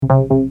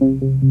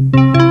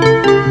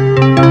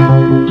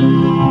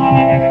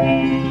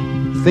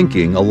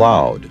Thinking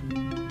Aloud.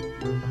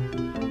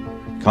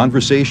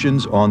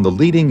 Conversations on the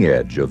leading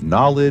edge of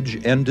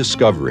knowledge and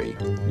discovery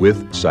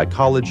with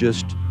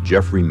psychologist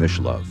Jeffrey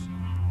Mishlove.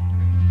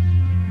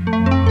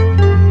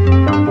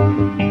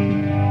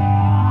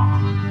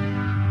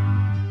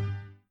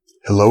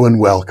 Hello and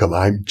welcome.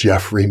 I'm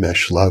Jeffrey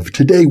Mishlove.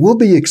 Today we'll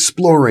be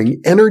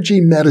exploring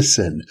energy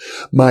medicine.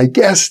 My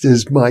guest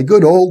is my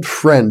good old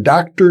friend,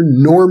 Dr.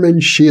 Norman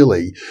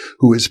Shealy,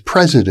 who is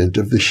president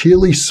of the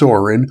Shealy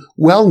Soren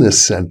Wellness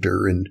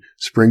Center in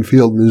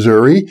Springfield,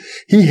 Missouri.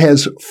 He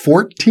has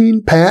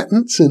 14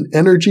 patents in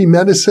energy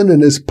medicine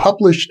and has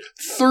published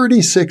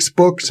 36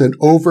 books and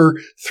over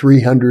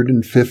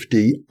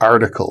 350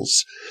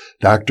 articles.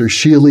 Dr.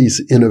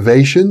 Shealy's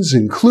innovations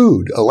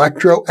include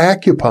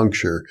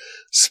electroacupuncture,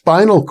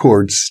 spinal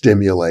cord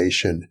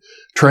stimulation,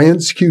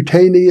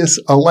 transcutaneous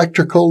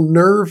electrical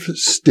nerve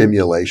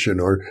stimulation,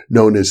 or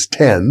known as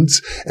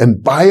TENS,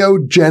 and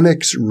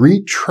biogenics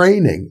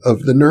retraining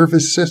of the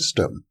nervous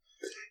system.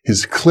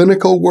 His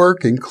clinical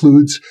work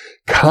includes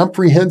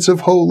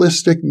comprehensive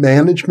holistic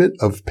management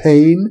of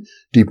pain,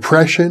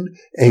 depression,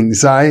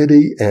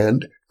 anxiety,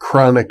 and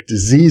chronic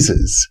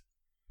diseases.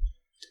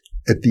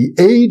 At the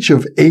age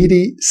of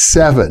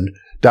 87,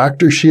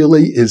 Dr.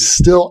 Shealy is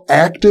still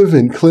active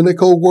in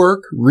clinical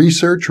work,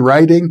 research,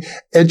 writing,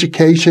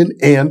 education,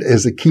 and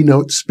as a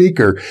keynote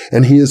speaker.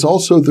 And he is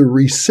also the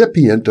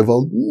recipient of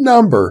a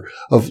number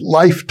of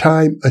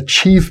Lifetime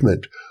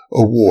Achievement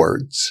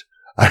Awards.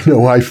 I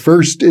know I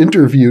first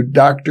interviewed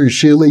Dr.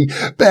 Shealy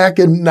back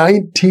in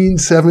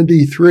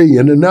 1973,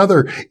 and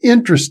another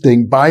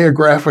interesting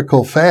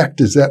biographical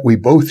fact is that we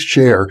both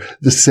share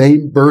the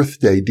same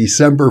birthday,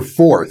 December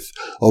 4th,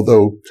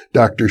 although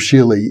Dr.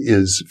 Shealy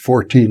is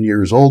 14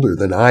 years older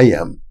than I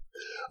am.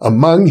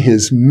 Among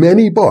his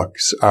many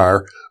books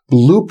are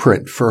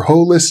Blueprint for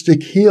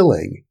Holistic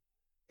Healing,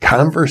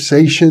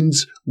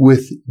 Conversations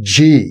with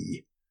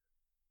G,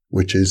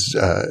 which is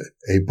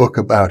a book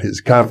about his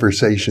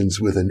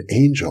conversations with an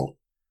angel.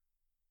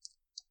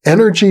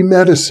 Energy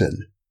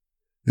Medicine,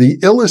 the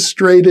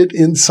Illustrated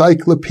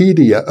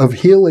Encyclopedia of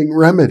Healing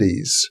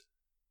Remedies,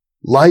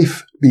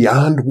 Life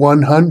Beyond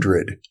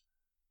 100,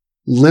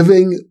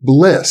 Living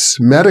Bliss,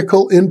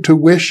 Medical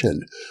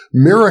Intuition,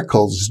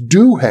 Miracles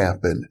Do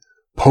Happen,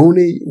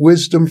 Pony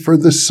Wisdom for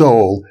the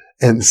Soul,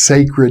 and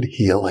Sacred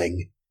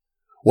Healing.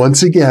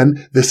 Once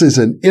again, this is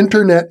an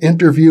internet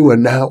interview,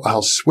 and now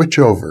I'll switch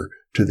over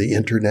to the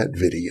internet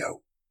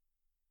video.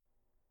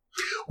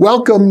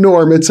 Welcome,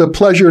 Norm. It's a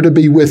pleasure to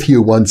be with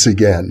you once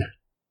again.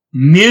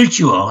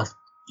 Mutual.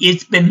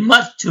 It's been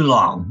much too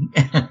long.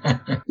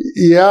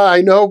 Yeah,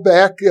 I know.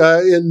 Back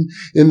in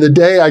the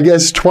day, I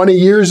guess 20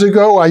 years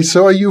ago, I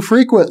saw you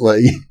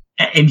frequently.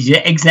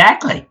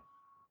 Exactly.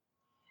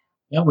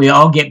 Well, we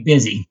all get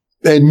busy.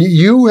 And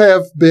you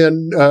have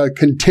been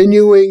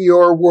continuing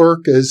your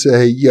work as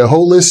a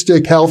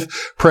holistic health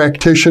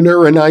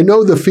practitioner, and I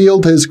know the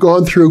field has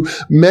gone through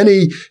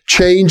many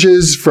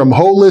changes from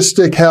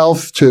holistic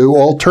health to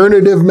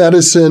alternative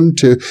medicine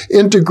to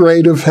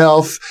integrative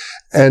health,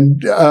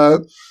 and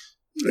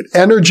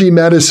energy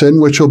medicine,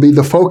 which will be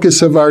the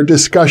focus of our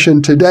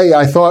discussion today,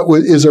 I thought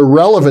is a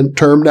relevant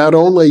term, not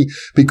only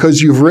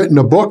because you've written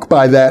a book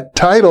by that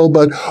title,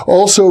 but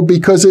also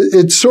because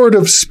it sort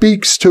of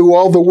speaks to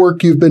all the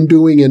work you've been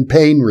doing in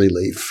pain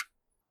relief.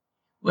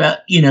 Well,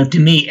 to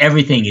me,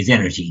 everything is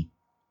energy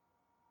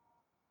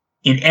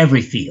in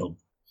every field.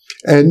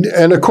 And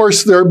of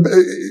course, there are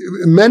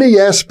many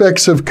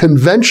aspects of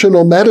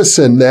conventional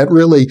medicine that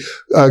really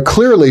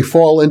clearly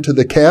fall into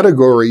the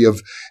category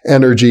of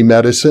energy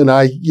medicine.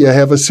 You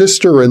have a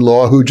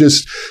sister-in-law who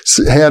just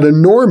had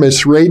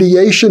enormous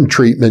radiation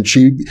treatment.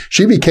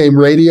 She became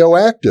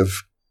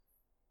radioactive.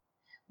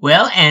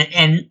 Well,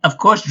 and of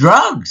course,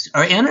 drugs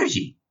are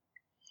energy.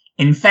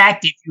 In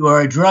fact, if you are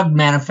a drug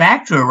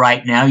manufacturer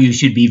right now, you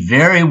should be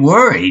very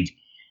worried,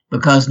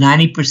 because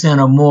 90%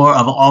 or more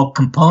of all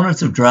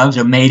components of drugs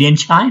are made in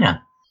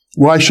China.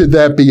 Why should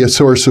that be a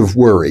source of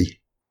worry?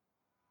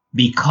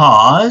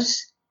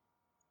 Because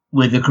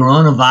with the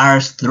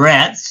coronavirus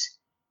threats,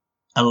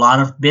 a lot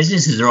of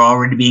businesses are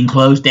already being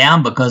closed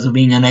down because of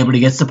being unable to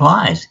get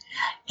supplies.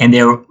 And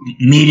their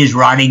meat is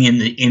rotting in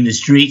the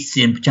streets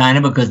in China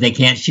because they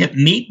can't ship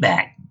meat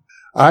back.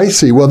 I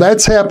see. Well,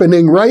 that's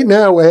happening right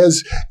now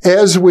as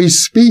we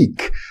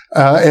speak.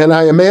 And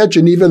I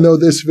imagine, even though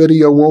this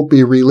video won't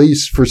be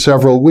released for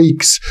several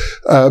weeks,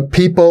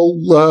 this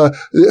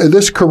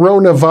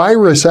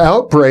coronavirus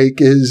outbreak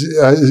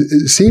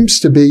seems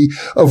to be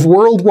of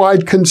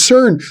worldwide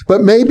concern.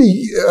 But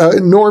maybe,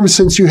 Norm,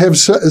 since you have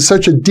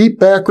such a deep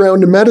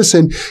background in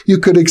medicine, you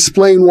could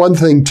explain one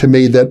thing to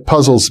me that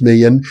puzzles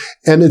me. And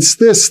it's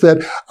this,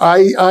 that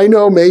I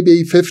know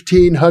maybe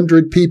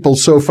 1,500 people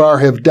so far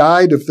have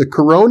died of the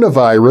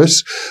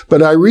coronavirus,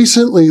 but I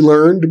recently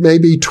learned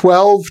maybe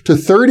 12 to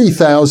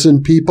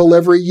 30,000 people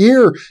every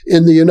year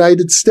in the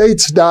United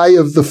States die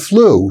of the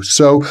flu.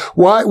 So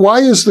why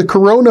is the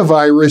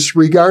coronavirus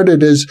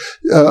regarded as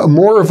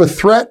more of a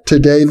threat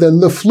today than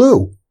the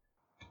flu?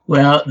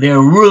 Well, there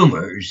are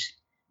rumors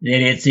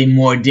that it's a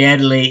more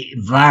deadly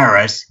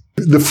virus.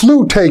 The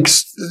flu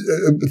takes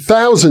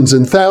thousands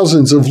and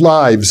thousands of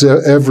lives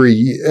every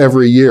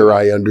year,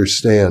 I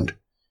understand.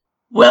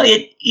 Well,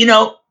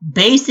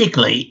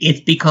 basically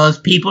it's because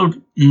people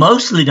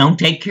mostly don't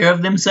take care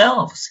of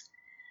themselves.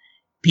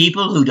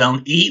 People who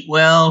don't eat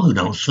well, who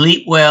don't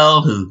sleep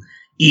well, who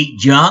eat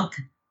junk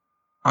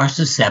are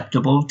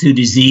susceptible to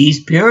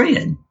disease,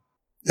 period.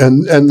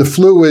 And the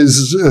flu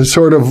is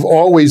sort of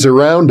always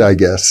around, I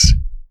guess.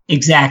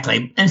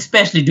 Exactly, and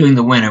especially during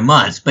the winter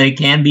months, but it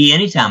can be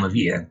any time of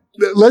year.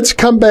 Let's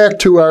come back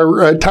to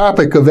our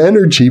topic of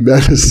energy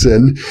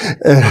medicine.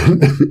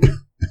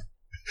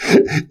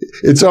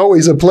 It's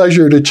always a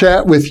pleasure to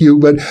chat with you,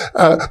 but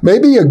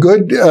maybe a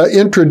good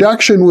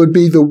introduction would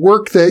be the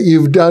work that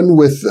you've done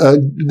with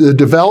the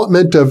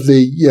development of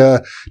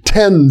the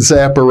TENS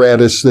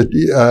apparatus.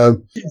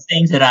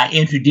 Things that I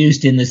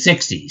introduced in the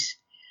 60s,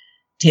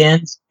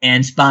 TENS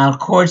and spinal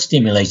cord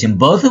stimulation,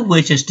 both of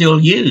which are still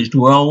used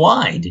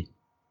worldwide.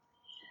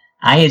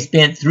 I had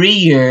spent 3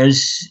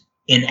 years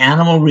in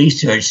animal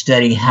research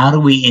studying how do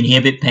we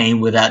inhibit pain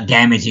without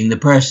damaging the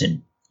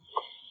person.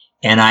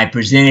 And I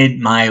presented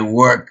my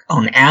work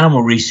on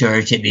animal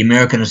research at the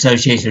American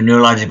Association of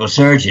Neurological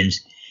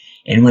Surgeons.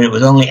 And when it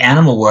was only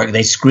animal work,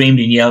 they screamed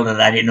and yelled that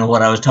I didn't know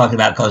what I was talking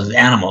about because of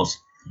animals.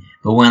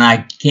 But when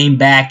I came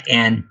back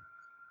and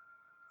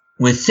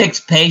with 6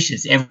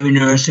 patients, every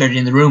neurosurgeon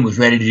in the room was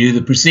ready to do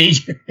the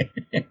procedure.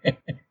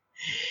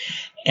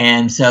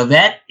 And so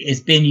that has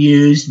been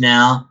used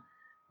now.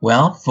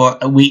 Well,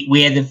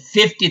 we had the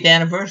 50th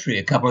anniversary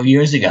a couple of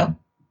years ago.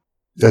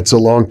 That's a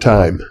long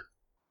time.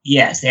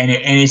 Yes, and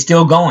it's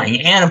still going.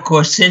 And, of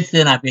course, since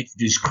then, I've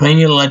introduced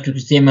cranial electrical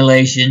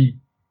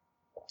stimulation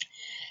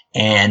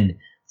and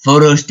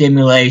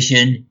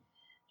photostimulation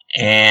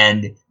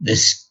and the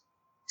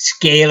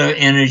scalar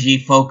energy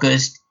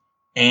focused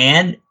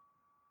and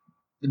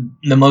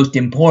the most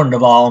important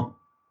of all,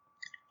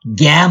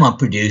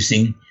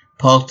 gamma-producing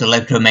pulsed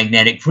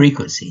electromagnetic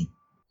frequency.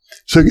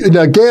 So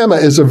now gamma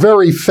is a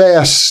very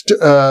fast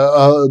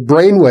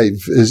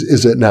brainwave,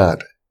 is it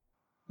not?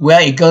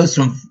 Well, it goes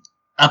from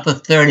upper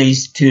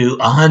 30s to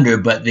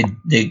 100, but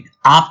the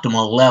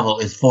optimal level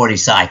is 40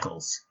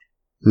 cycles.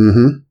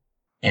 Mm-hmm.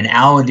 And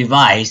our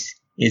device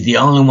is the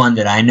only one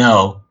that I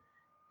know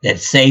that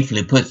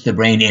safely puts the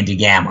brain into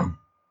gamma.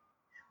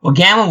 Well,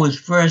 gamma was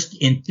first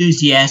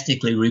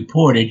enthusiastically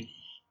reported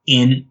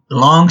in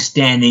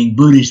long-standing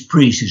Buddhist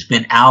priests who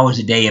spent hours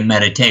a day in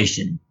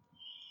meditation.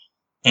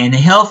 And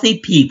healthy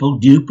people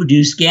do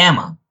produce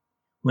gamma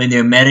when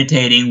they're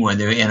meditating, when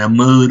they're in a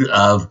mood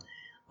of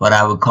what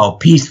I would call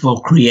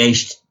peaceful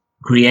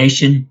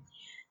creation.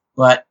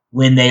 But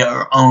when they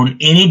are on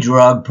any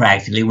drug,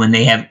 practically, when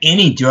they have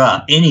any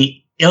drug,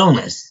 any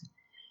illness,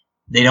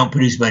 they don't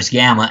produce much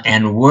gamma.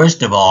 And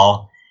worst of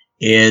all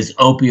is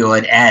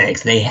opioid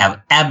addicts. They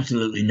have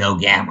absolutely no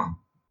gamma.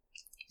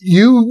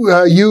 You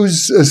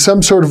use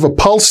some sort of a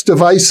pulse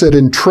device that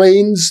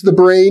entrains the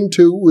brain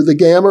to the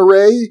gamma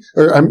ray,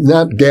 or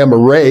not gamma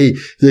ray,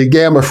 the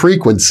gamma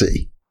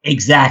frequency.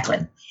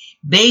 Exactly.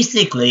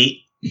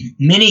 Basically,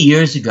 many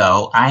years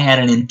ago, I had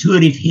an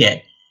intuitive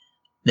hit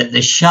that the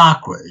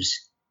chakras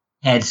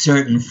had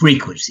certain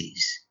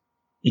frequencies.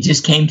 It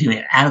just came to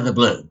me out of the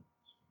blue.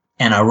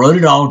 And I wrote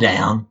it all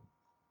down.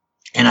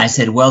 And I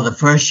said, well, the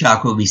first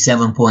chakra will be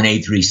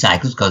 7.83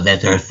 cycles because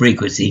that's our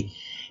frequency.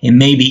 And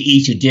maybe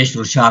each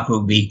additional chakra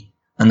would be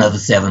another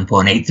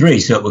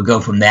 7.83. So it would go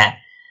from that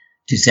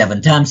to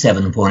 7 times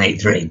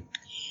 7.83.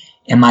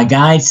 And my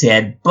guide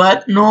said,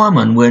 but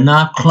Norman, we're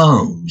not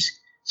clones.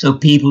 So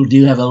people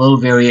do have a little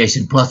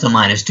variation, plus or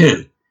minus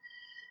 2.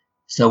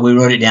 So we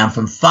wrote it down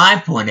from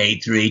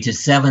 5.83 to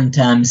 7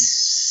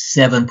 times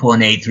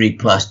 7.83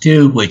 plus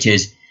 2, which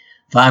is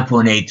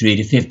 5.83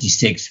 to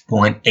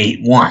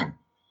 56.81.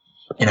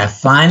 And I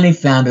finally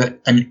found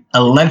an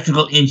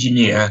electrical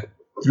engineer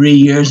 3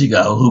 years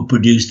ago who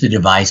produced the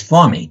device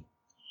for me.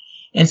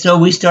 And so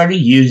we started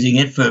using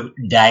it for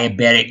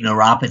diabetic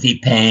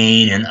neuropathy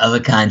pain and other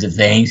kinds of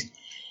things.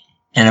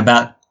 And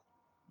about,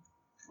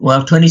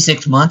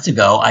 26 months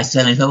ago, I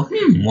suddenly thought,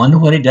 wonder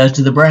what it does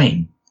to the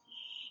brain.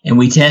 And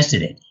we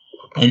tested it.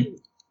 And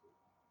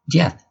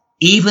Jeff,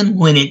 even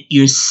when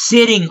you're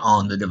sitting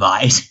on the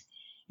device,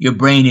 your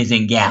brain is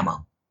in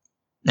gamma.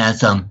 Now,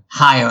 some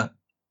higher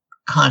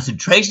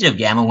concentration of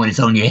gamma when it's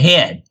on your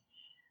head.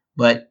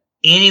 But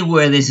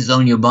anywhere this is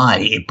on your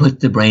body, it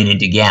puts the brain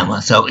into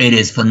gamma. So it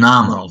is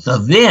phenomenal. So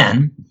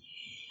then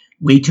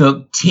we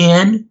took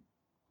 10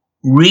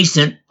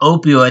 recent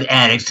opioid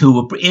addicts who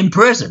were in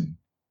prison.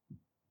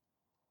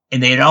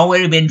 And they had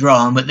already been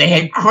drawn, but they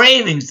had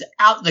cravings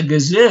out the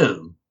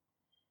gazoo.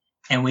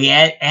 And we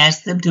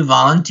asked them to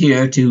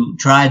volunteer to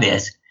try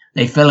this.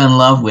 They fell in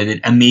love with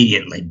it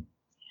immediately.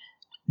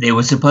 They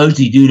were supposed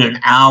to do it an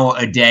hour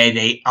a day.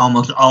 They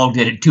almost all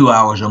did it 2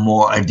 hours or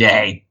more a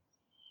day.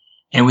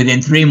 And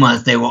within 3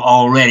 months, they were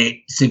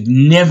already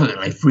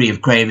significantly free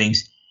of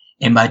cravings.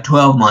 And by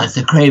 12 months,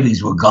 the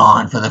cravings were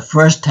gone for the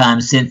first time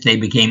since they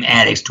became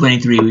addicts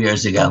 23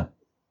 years ago.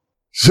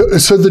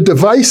 So the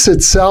device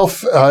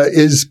itself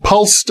is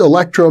pulsed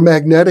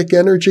electromagnetic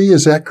energy.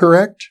 Is that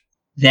correct?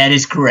 That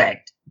is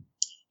correct.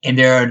 And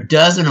there are a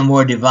dozen or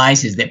more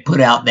devices that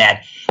put out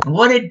that. And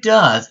what it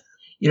does,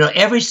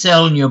 every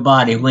cell in your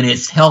body, when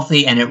it's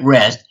healthy and at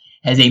rest,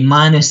 has a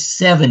minus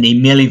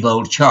 70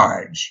 millivolt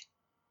charge.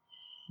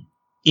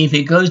 If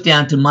it goes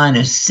down to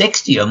minus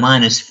 60 or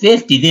minus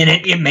 50, then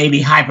it may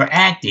be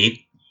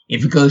hyperactive.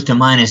 If it goes to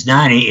minus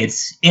 90,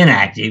 it's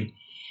inactive.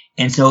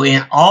 And so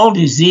in all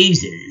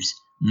diseases,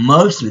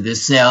 mostly the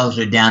cells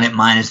are down at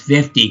minus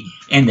 50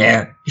 and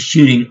they're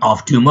shooting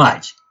off too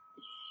much.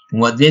 And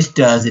what this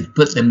does, it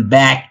puts them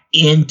back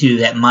into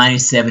that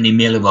minus 70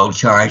 millivolt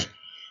charge,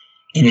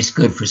 and it's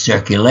good for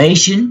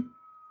circulation,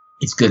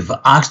 it's good for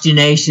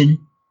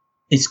oxygenation,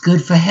 it's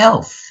good for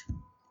health.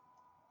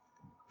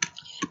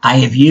 I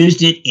have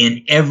used it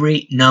in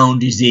every known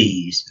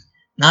disease,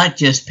 not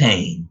just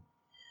pain.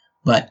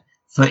 But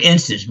for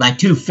instance, my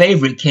two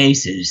favorite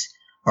cases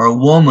are a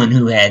woman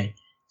who had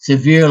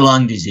severe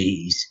lung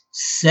disease,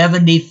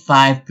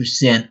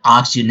 75%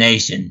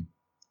 oxygenation.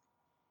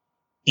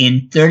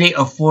 In 30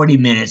 or 40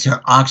 minutes, her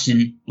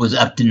oxygen was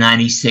up to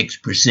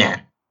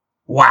 96%.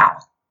 Wow.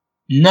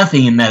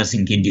 Nothing in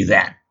medicine can do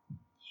that.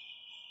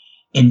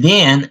 And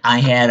then I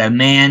had a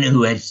man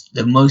who had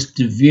the most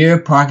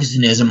severe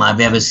Parkinsonism I've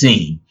ever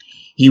seen.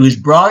 He was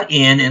brought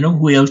in a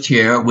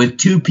wheelchair with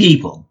two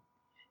people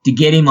to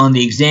get him on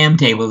the exam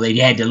table. They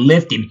had to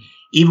lift him.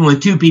 Even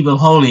with two people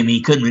holding him,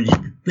 he couldn't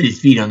put his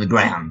feet on the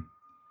ground.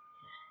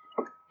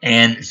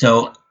 And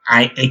so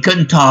he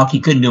couldn't talk. He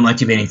couldn't do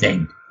much of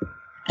anything.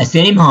 I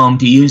sent him home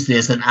to use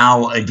this an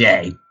hour a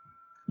day.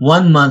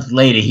 1 month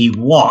later, he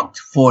walked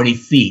 40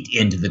 feet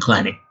into the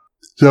clinic.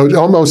 So it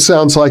almost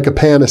sounds like a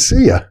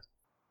panacea.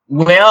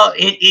 Well,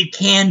 it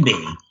can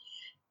be.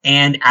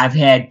 And I've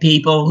had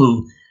people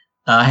who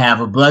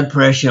have a blood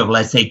pressure of,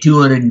 let's say,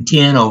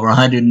 210 over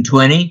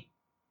 120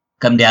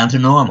 come down to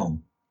normal.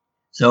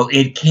 So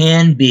it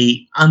can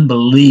be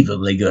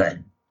unbelievably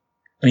good.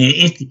 I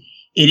mean,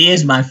 it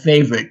is my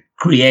favorite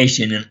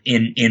creation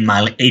in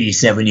my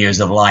 87 years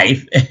of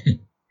life.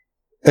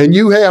 And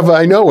you have,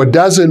 I know, a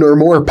dozen or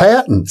more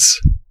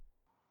patents.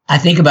 I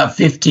think about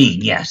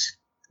 15, yes.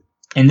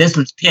 And this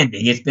one's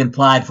pending. It's been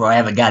applied for. I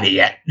haven't got it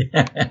yet.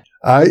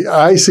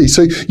 I see.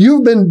 So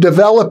you've been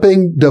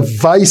developing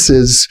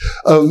devices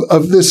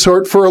of this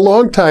sort for a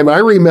long time. I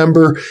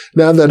remember,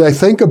 now that I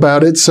think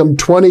about it, some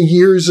 20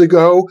 years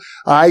ago,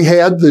 I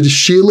had the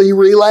Sheely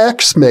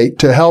RelaxMate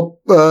to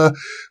help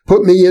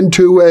put me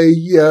into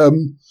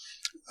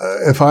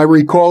if I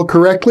recall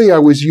correctly, I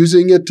was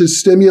using it to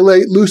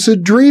stimulate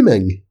lucid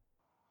dreaming.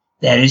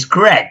 That is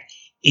correct.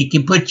 It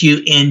can put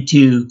you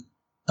into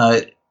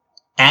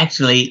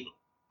actually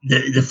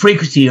the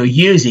frequency you're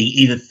using,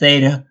 either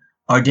theta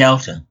or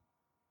delta.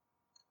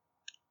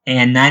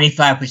 And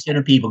 95%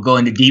 of people go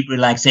into deep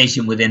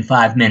relaxation within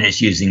 5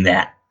 minutes using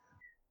that.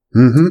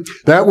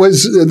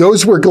 Mm-hmm.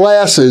 Those were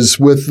glasses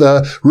with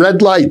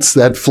red lights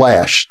that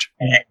flashed.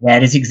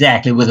 That is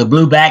exactly, with a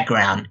blue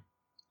background.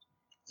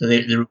 So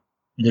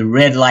the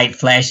red light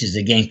flashes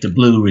against the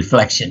blue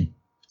reflection.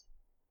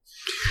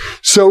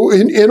 So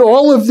in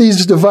all of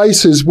these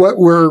devices, what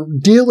we're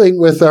dealing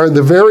with are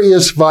the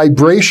various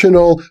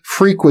vibrational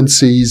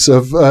frequencies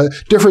of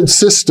different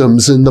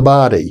systems in the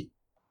body.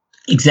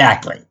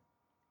 Exactly.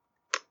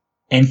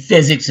 And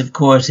physics, of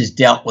course, has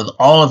dealt with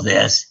all of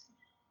this.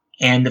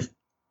 And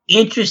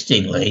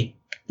interestingly,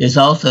 there's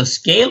also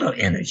scalar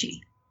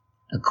energy.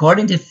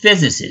 According to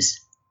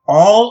physicists,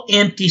 all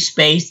empty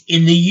space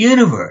in the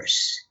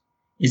universe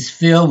is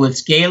filled with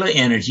scalar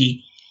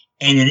energy,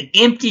 and an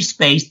empty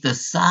space the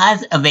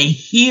size of a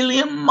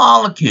helium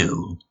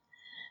molecule,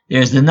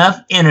 there's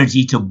enough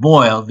energy to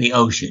boil the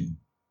ocean.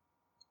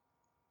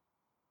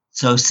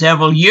 So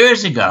several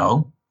years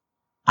ago,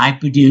 I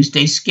produced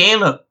a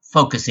scalar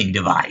focusing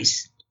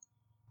device,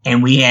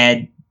 and we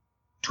had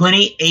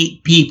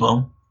 28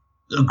 people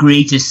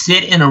agree to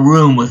sit in a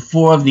room with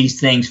 4 of these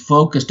things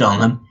focused on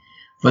them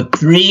for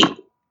 3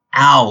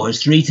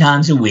 hours, 3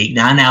 times a week,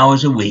 9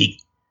 hours a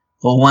week,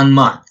 for 1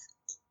 month.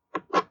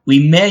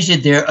 We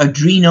measured their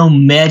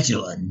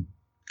adrenomedullin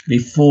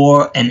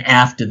before and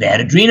after that.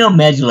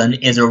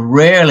 Adrenomedullin is a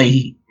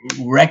rarely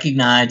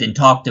recognized and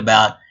talked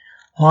about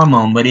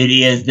hormone, but it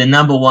is the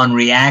number one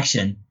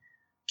reaction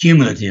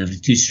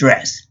cumulative to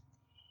stress.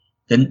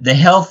 The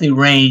healthy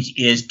range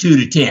is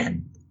 2 to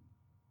 10.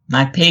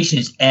 My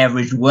patients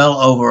averaged well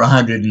over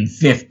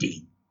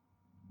 150.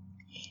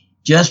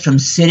 Just from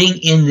sitting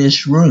in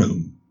this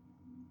room,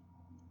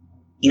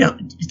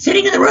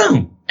 sitting in the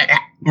room,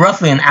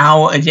 roughly an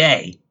hour a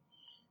day,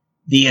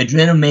 the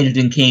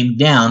adrenomedullin came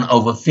down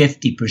over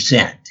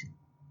 50%.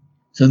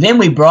 So then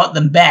we brought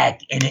them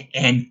back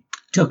and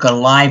took a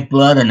live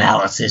blood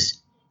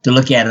analysis to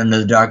look at under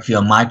the dark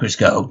field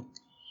microscope.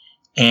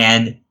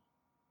 And,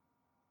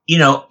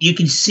 you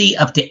can see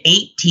up to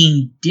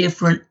 18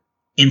 different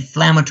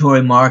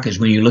inflammatory markers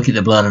when you look at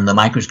the blood under the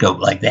microscope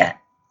like that.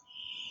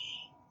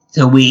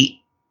 So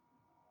we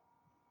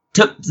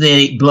took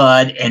the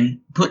blood and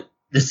put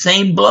the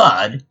same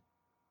blood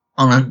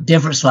on a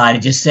different slide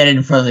and just set it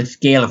in front of the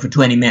scaler for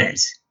 20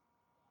 minutes.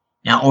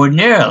 Now,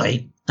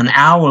 ordinarily, an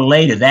hour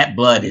later, that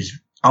blood is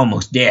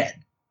almost dead.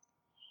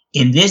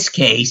 In this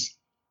case,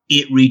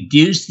 it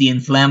reduced the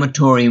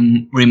inflammatory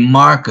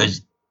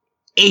markers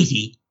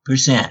 80%.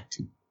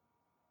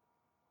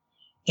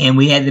 And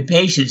we had the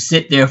patient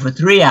sit there for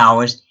 3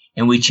 hours,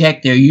 and we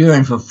checked their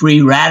urine for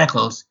free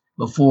radicals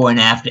before and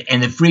after,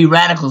 and the free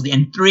radicals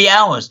in 3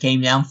 hours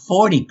came down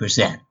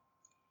 40%.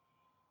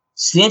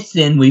 Since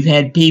then, we've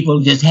had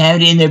people just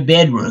have it in their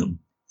bedroom,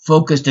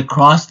 focused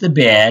across the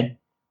bed,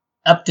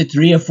 up to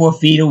 3 or 4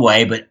 feet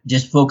away, but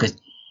just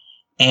focused.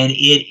 And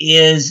it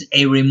is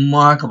a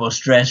remarkable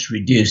stress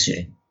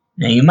reducer.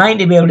 Now, you might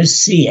not be able to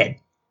see it,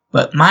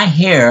 but my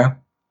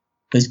hair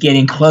was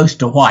getting close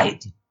to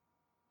white.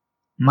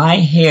 My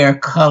hair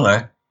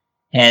color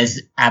has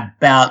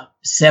about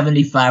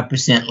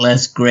 75%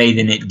 less gray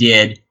than it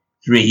did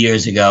 3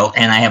 years ago,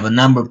 and I have a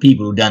number of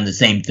people who've done the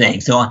same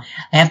thing. So I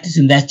have to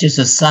assume that's just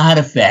a side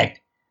effect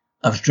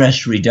of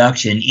stress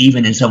reduction,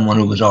 even in someone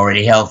who was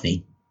already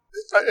healthy.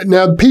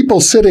 Now, people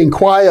sitting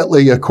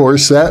quietly, of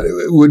course, that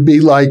would be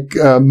like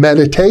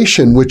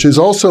meditation, which is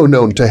also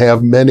known to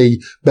have many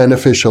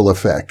beneficial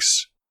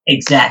effects.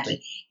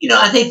 Exactly.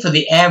 I think for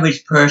the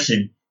average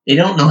person, they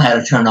don't know how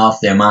to turn off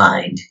their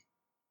mind.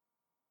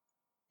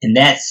 And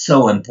that's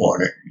so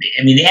important.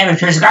 I mean, the average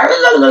person,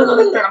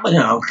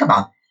 come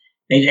on.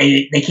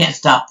 They can't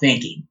stop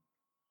thinking.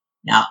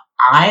 Now,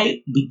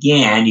 I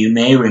began, you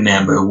may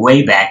remember,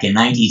 way back in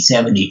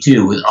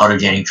 1972 with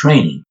autogenic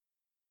training.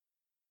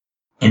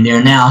 And there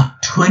are now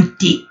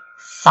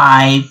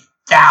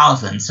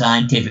 25,000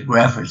 scientific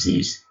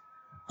references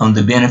on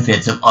the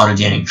benefits of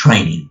autogenic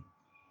training.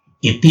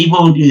 If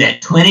people will do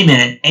that 20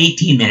 minutes,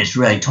 18 minutes,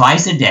 really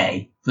twice a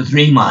day for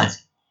 3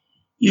 months,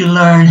 you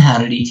learn how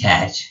to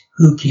detach.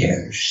 Who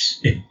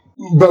cares?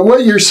 But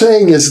what you're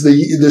saying is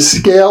the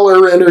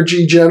scalar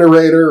energy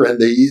generator and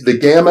the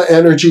gamma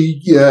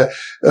energy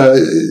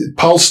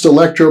pulsed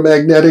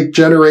electromagnetic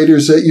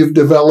generators that you've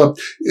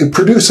developed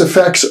produce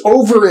effects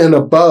over and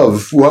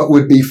above what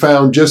would be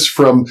found just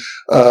from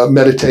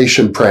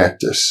meditation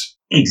practice.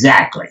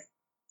 Exactly.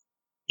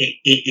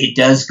 It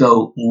does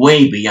go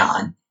way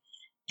beyond.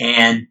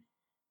 And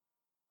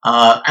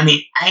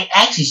I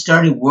actually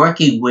started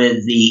working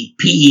with the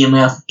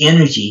PEMF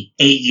energy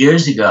 8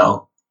 years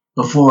ago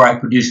before I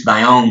produced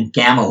my own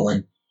gamma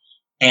one.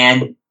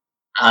 And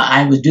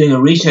I was doing a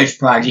research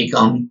project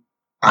on,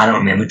 I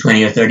don't remember,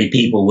 20 or 30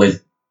 people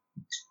with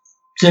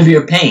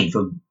severe pain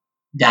from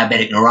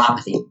diabetic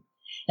neuropathy.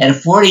 And a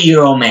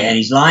 40-year-old man,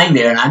 he's lying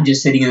there, and I'm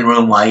just sitting in the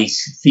room while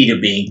his feet are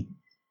being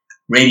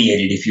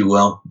radiated, if you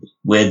will,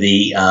 with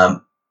the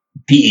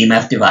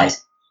PEMF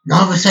device. And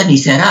all of a sudden he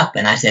sat up,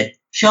 and I said,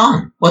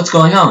 "Sean, what's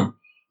going on?"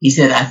 He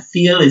said, "I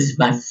feel as if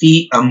my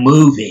feet are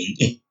moving."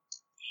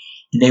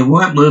 And they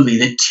weren't moving.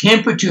 The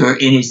temperature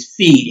in his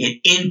feet had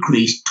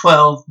increased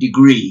 12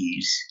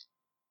 degrees.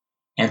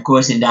 And of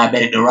course, in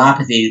diabetic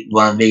neuropathy,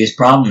 one of the biggest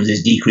problems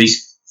is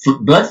decreased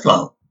blood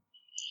flow.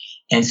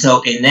 And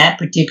so in that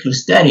particular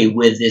study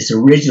with this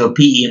original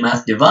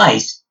PEMF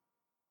device,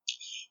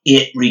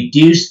 it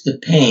reduced the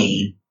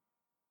pain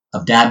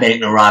of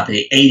diabetic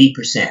neuropathy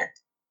 80%.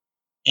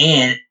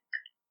 And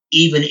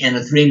even in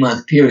a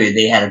 3-month period,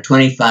 they had a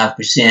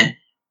 25%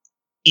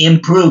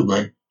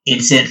 improvement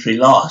in sensory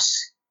loss.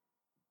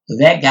 So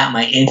that got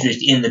my interest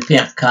in the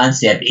PEMF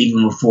concept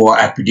even before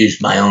I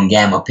produced my own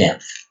gamma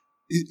PEMF.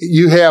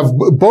 You have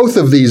both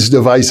of these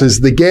devices,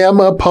 the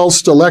gamma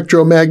pulsed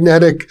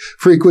electromagnetic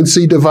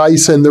frequency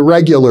device and the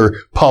regular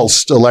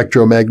pulsed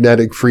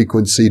electromagnetic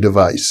frequency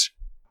device.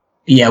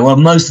 Yeah, well,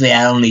 mostly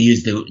I only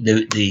use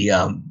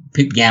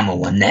the gamma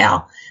one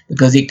now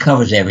because it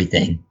covers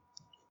everything.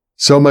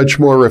 So much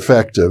more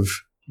effective.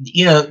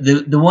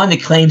 The one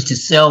that claims to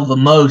sell the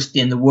most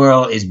in the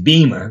world is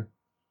Beamer.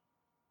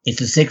 It's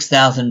a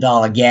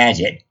 $6,000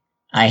 gadget.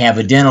 I have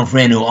a dental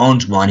friend who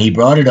owns one. He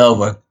brought it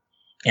over,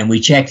 and we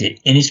checked it.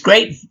 And it's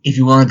great if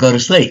you want to go to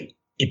sleep.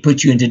 It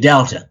puts you into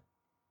delta.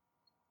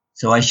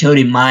 So I showed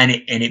him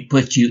mine, and it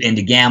puts you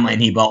into gamma,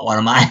 and he bought one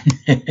of mine.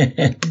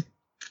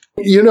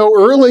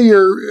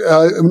 Earlier,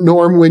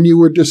 Norm, when you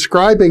were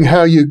describing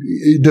how you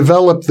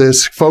developed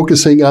this,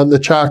 focusing on the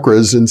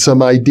chakras, and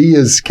some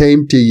ideas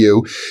came to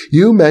you,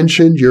 you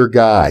mentioned your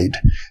guide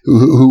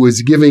who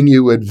was giving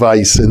you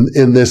advice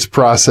in this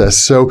process.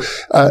 So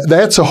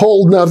that's a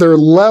whole nother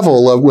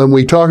level of when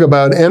we talk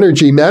about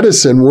energy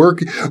medicine,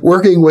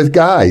 working with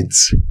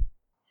guides.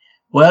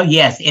 Well,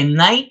 yes. In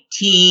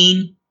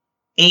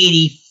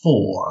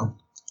 1984,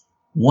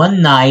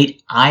 one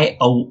night,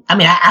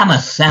 I'm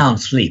a sound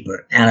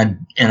sleeper and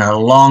a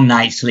long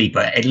night sleeper,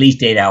 at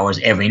least 8 hours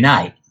every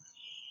night.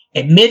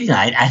 At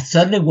midnight, I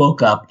suddenly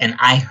woke up and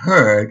I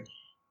heard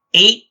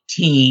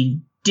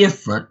 18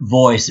 different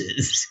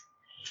voices,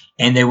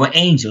 and they were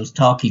angels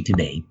talking to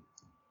me.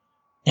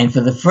 And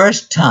for the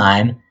first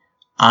time,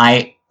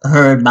 I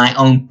heard my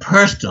own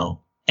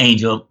personal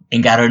angel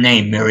and got her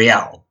name,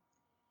 Muriel.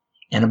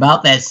 And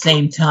about that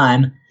same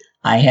time,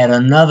 I had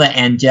another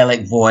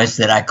angelic voice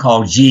that I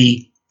called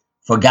G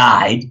for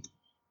guide,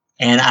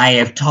 and I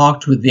have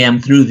talked with them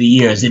through the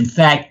years. In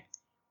fact,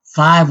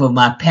 5 of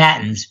my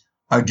patents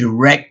are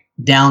direct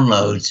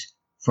downloads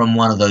from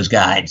one of those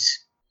guides.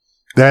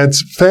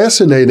 That's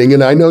fascinating.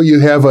 And I know you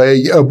have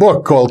a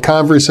book called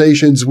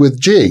Conversations with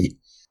G.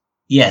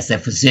 Yes, A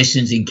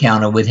Physician's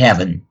Encounter with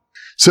Heaven.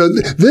 So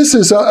this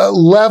is a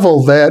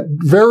level that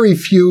very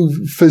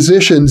few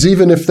physicians,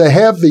 even if they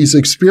have these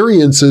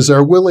experiences,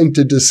 are willing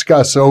to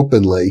discuss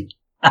openly.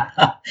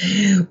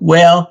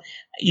 Well,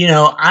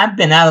 I've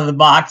been out of the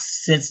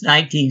box since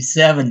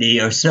 1970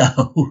 or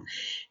so.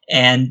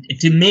 And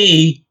to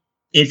me,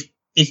 it's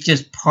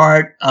just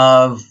part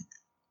of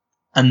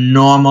a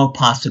normal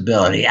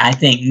possibility. I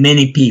think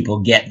many people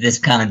get this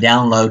kind of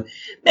download,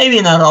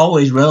 maybe not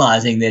always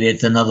realizing that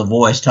it's another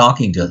voice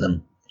talking to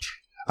them.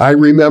 I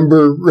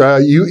remember,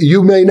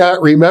 you may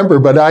not remember,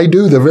 but I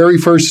do. The very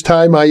first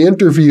time I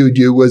interviewed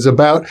you was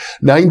about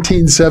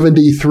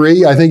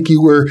 1973. I think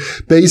you were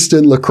based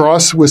in La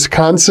Crosse,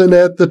 Wisconsin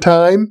at the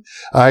time.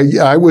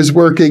 I was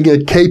working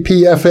at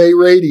KPFA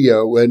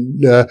Radio,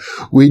 and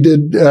we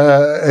did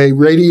a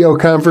radio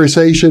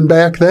conversation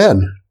back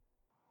then.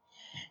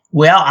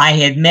 Well, I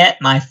had met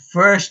my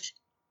first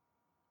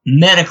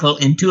medical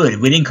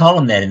intuitive. We didn't call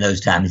him that in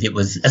those times. It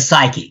was a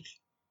psychic.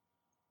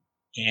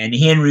 And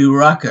Henry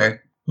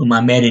Rucker, whom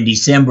I met in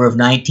December of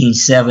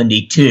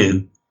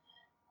 1972,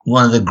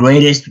 one of the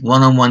greatest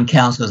one-on-one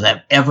counselors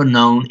I've ever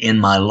known in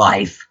my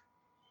life.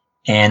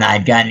 And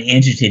I'd gotten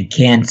interested,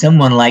 can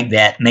someone like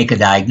that make a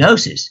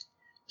diagnosis?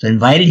 So I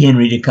invited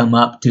Henry to come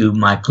up to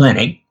my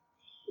clinic,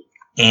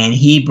 and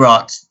he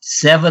brought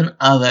 7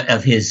 other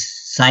of his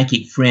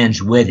psychic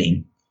friends with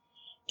him,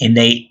 and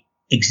they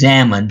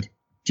examined,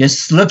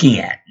 just looking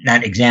at,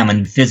 not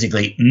examined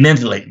physically,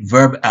 mentally,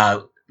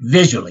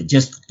 visually,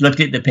 just looked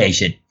at the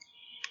patient.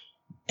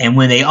 And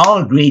when they all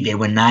agreed, they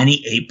were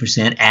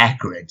 98%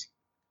 accurate.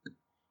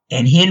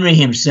 And Henry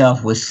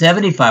himself was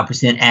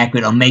 75%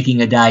 accurate on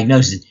making a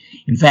diagnosis.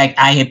 In fact,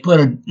 I had put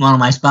one of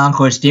my spinal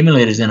cord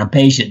stimulators in a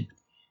patient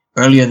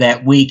earlier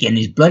that week, and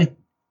his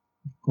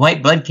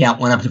white blood count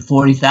went up to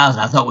 40,000.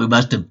 I thought we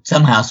must have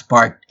somehow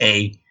sparked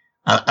a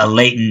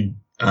latent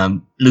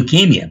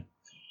leukemia.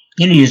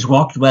 Henry just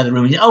walked by the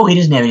room and said, "Oh, he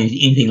doesn't have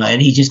anything like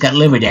that. He just got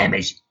liver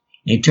damage."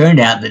 And it turned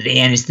out that the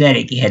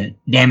anesthetic had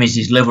damaged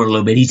his liver a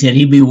little bit. He said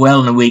he'd be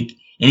well in a week,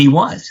 and he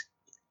was.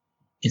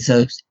 And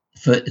so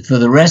for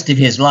the rest of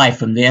his life,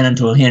 from then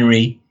until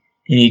Henry,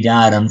 and he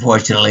died,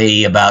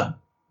 unfortunately, about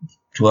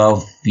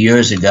 12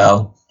 years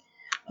ago,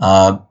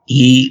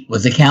 he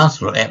was a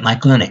counselor at my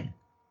clinic.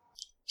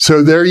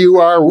 So there you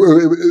are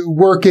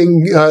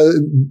working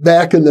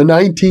back in the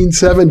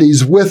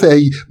 1970s with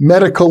a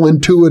medical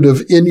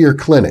intuitive in your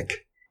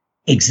clinic.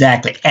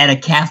 Exactly, at a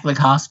Catholic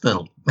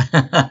hospital.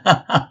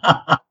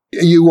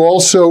 You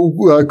also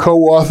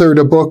co-authored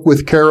a book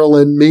with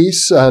Carolyn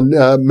Meese on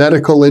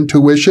medical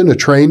intuition, a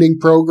training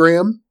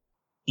program.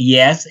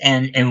 Yes,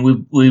 and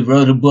we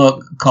wrote a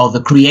book called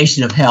The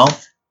Creation of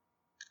Health.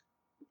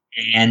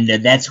 And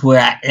that's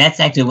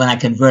actually when I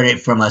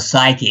converted from a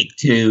psychic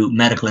to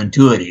medical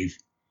intuitive.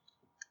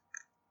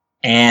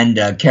 And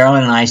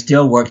Carolyn and I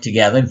still work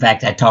together. In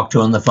fact, I talked to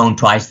her on the phone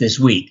twice this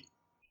week.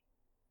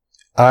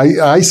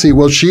 I see.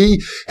 Well, she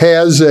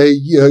has a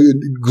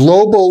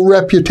global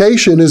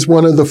reputation as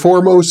one of the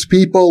foremost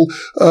people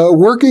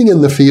working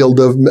in the field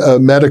of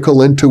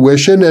medical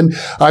intuition. And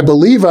I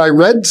believe I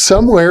read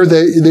somewhere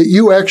that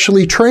you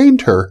actually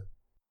trained her.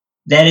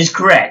 That is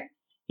correct.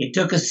 It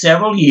took us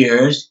several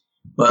years,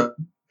 but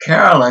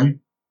Carolyn,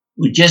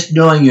 with just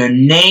knowing your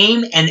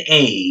name and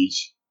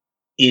age,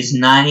 is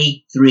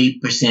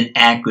 93%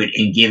 accurate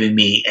in giving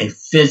me a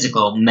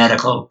physical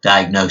medical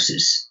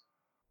diagnosis.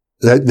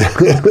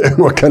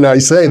 What can I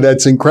say?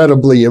 That's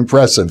incredibly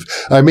impressive.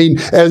 I mean,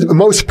 as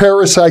most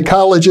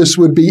parapsychologists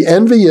would be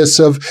envious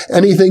of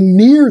anything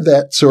near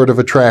that sort of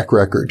a track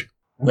record.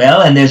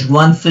 Well, and there's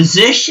one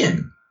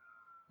physician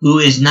who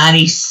is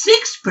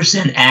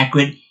 96%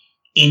 accurate.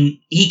 He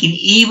can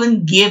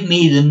even give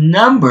me the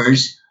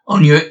numbers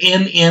on your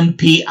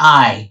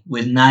MMPI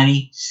with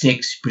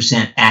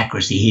 96%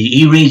 accuracy.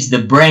 He reads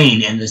the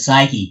brain and the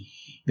psyche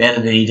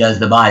better than he does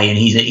the body, and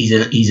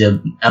he's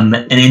an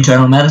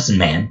internal medicine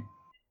man.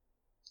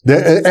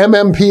 The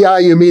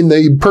MMPI, you mean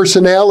the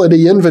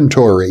personality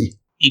inventory?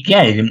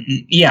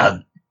 Yeah,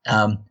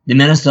 the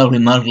Minnesota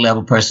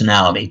Multi-Level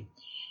Personality.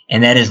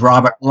 And that is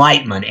Robert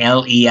Leitman,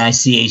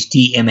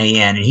 Leichtman,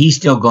 and he's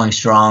still going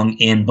strong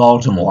in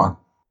Baltimore.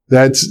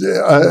 That's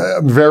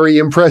very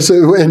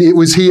impressive. And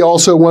was he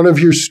also one of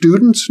your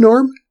students,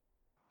 Norm?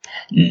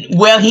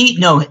 Well,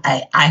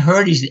 I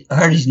heard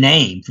his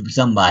name from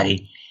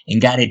somebody, and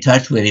got in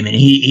touch with him. And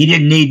he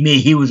didn't need me.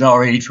 He was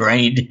already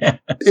trained.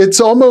 It's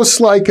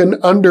almost like an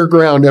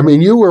underground. I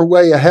mean, you were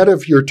way ahead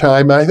of your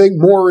time. I think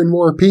more and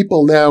more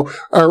people now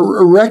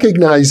are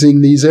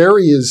recognizing these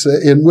areas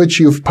in which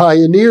you've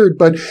pioneered,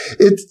 but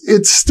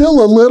it's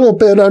still a little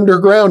bit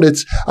underground.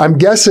 I'm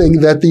guessing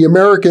that the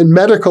American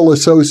Medical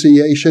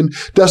Association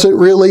doesn't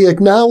really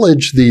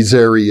acknowledge these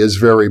areas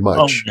very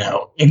much. Oh,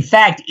 no. In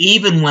fact,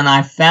 even when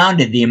I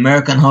founded the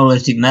American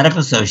Holistic Medical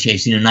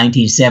Association in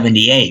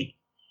 1978,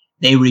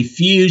 they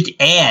refused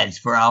ads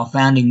for our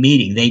founding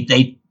meeting.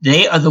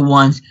 They are the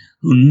ones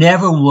who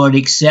never would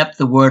accept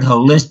the word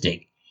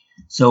holistic.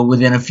 So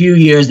within a few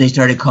years, they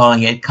started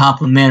calling it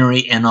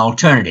complementary and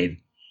alternative.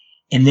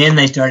 And then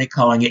they started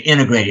calling it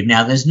integrative.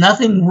 Now, there's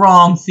nothing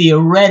wrong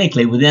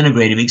theoretically with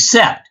integrative,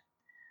 except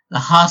the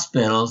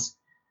hospitals,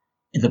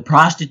 the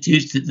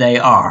prostitutes that they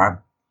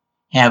are,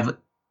 have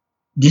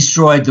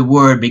destroyed the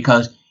word,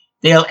 because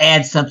they'll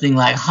add something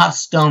like hot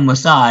stone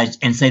massage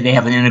and say they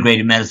have an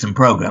integrative medicine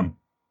program.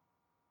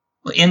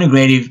 Well,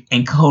 integrative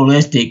and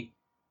holistic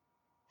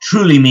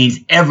truly means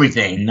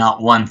everything,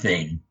 not one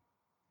thing.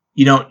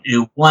 You don't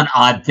do one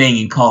odd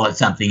thing and call it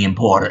something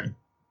important.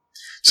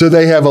 So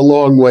they have a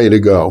long way to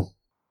go.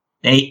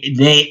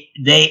 They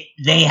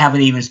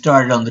haven't even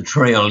started on the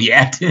trail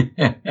yet.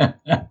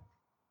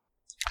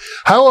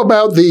 How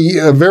about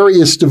the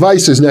various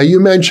devices? Now, you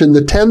mentioned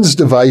the TENS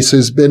device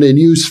has been in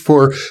use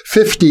for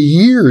 50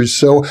 years,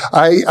 so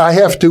I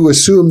have to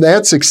assume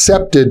that's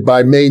accepted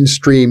by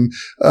mainstream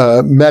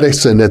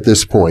medicine at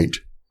this point.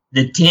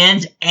 The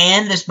TENS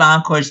and the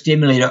spinal cord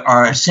stimulator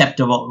are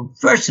acceptable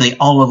virtually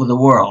all over the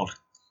world.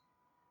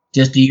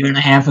 Just a year and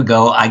a half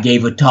ago, I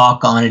gave a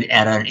talk on it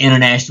at an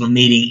international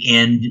meeting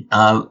in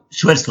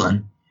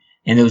Switzerland,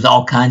 and there was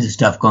all kinds of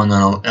stuff going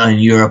on in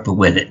Europe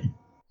with it.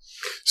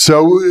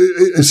 So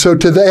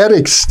to that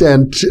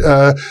extent,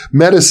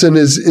 medicine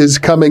is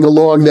coming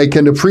along. They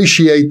can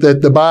appreciate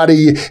that the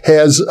body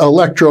has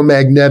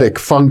electromagnetic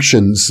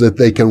functions that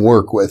they can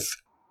work with.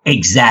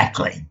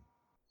 Exactly.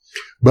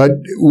 But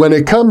when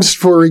it comes,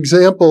 for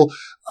example,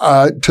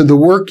 to the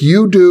work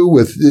you do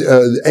with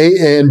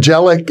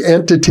angelic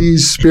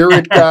entities,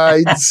 spirit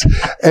guides,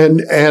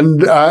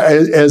 and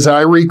as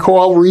I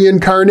recall,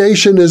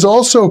 reincarnation is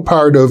also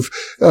part of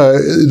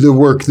the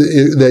work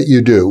that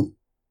you do.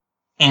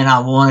 And I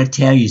want to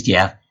tell you,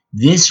 Jeff,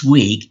 this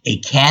week, a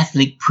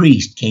Catholic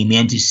priest came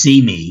in to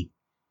see me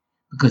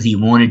because he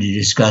wanted to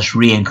discuss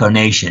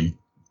reincarnation.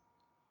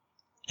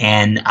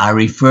 And I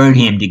referred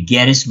him to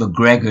Geddes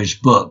McGregor's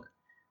book,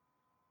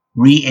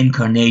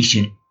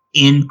 Reincarnation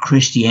in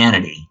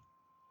Christianity.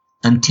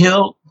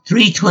 Until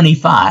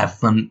 325,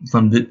 from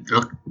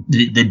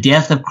the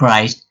death of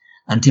Christ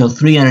until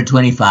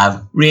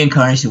 325,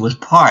 reincarnation was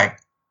part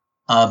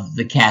of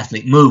the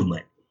Catholic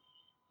movement.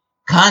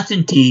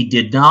 Constantine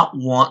did not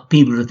want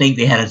people to think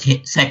they had a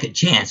second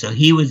chance, so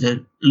he was a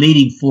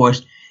leading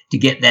force to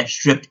get that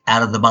stripped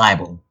out of the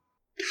Bible.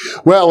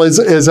 Well,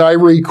 as I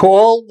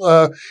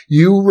recall,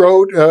 you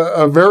wrote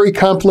a very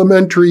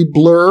complimentary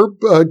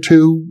blurb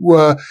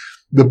to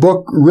the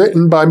book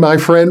written by my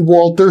friend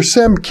Walter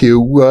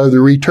Semke, The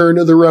Return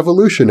of the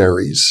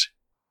Revolutionaries.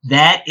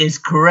 That is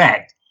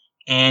correct.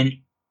 And,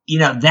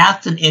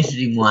 that's an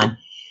interesting one.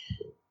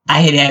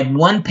 I had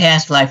one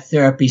past life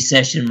therapy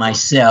session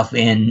myself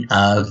in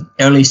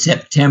early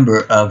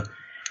September of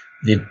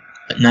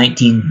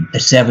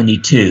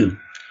 1972.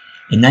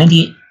 In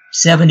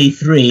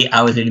 1973,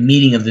 I was at a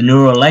meeting of the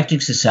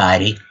Neuroelectric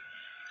Society,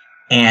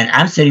 and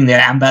I'm sitting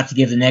there, I'm about to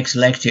give the next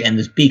lecture, and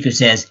the speaker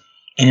says,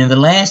 and in the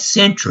last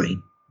century,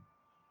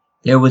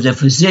 there was a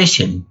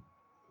physician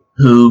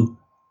who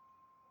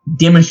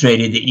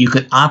demonstrated that you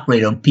could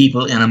operate on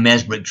people in a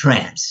mesmeric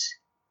trance.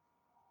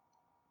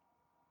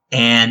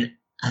 And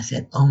I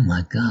said, oh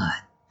my God,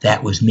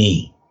 that was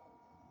me.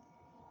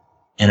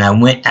 And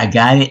I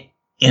got it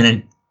in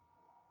a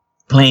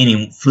plane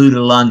and flew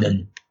to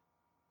London,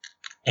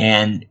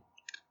 and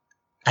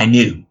I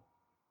knew.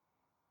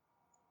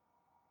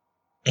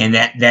 And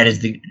that is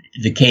the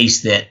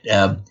case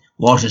that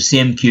Walter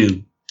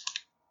Semke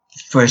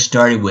first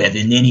started with.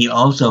 And then he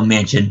also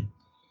mentioned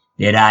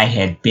that I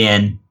had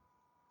been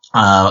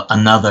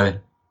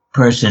another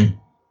person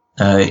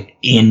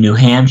in New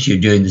Hampshire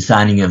during the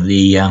signing of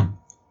the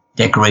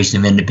Declaration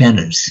of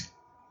Independence.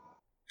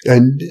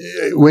 And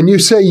when you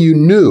say you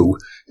knew,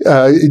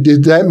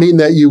 did that mean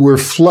that you were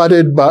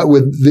flooded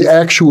with the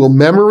actual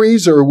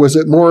memories, or was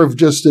it more of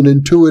just an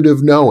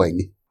intuitive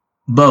knowing?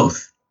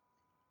 Both.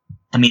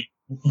 I mean,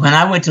 when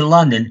I went to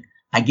London,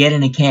 I get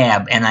in a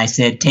cab and I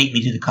said, take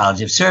me to the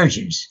College of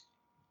Surgeons.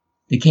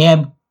 The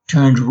cab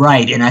turned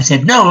right and I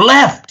said, no,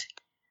 left.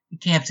 The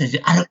cab says,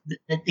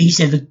 he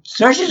said, the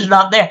surgeons are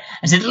not there.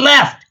 I said,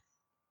 left.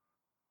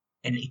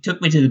 And he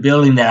took me to the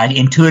building that I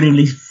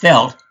intuitively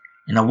felt,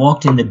 and I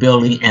walked in the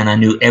building and I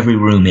knew every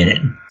room in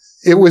it.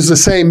 It was the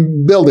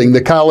same building,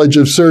 the College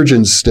of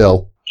Surgeons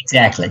still.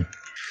 Exactly.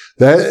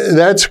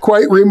 That's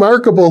quite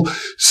remarkable.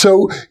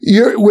 So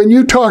when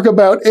you talk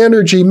about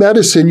energy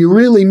medicine, you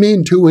really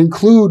mean to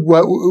include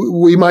what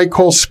we might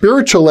call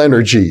spiritual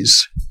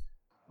energies.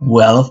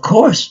 Well, of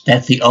course,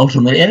 that's the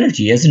ultimate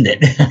energy, isn't it?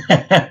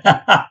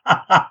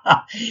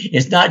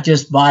 It's not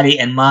just body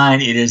and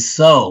mind, it is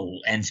soul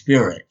and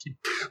spirit.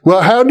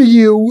 Well, how do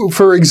you,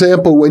 for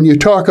example, when you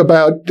talk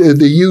about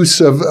the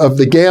use of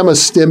the gamma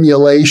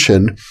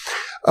stimulation,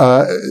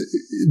 and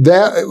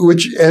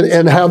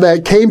how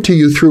that came to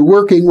you through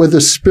working with a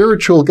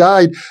spiritual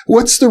guide,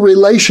 what's the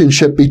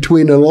relationship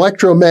between an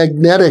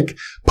electromagnetic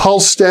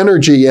pulsed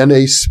energy and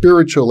a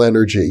spiritual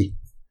energy?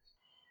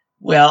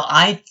 Well,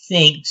 I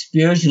think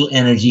spiritual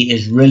energy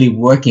is really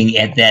working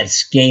at that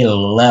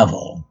scale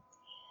level.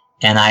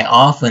 And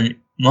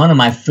one of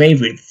my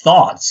favorite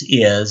thoughts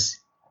is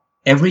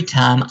every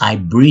time I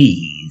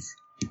breathe,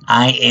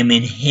 I am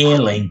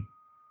inhaling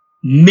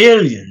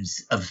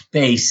millions of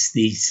space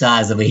the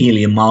size of a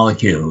helium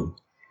molecule.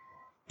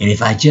 And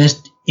if I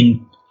just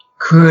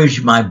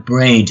encourage my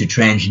brain to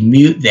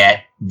transmute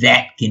that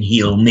can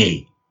heal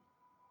me.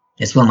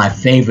 That's one of my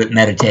favorite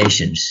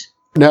meditations.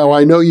 Now,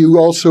 I know you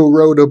also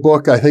wrote a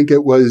book, I think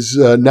it was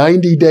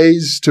 90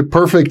 Days to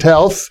Perfect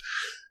Health.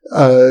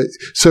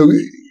 So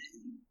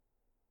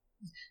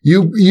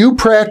you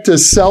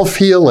practice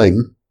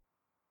self-healing.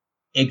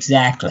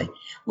 Exactly.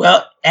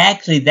 Well,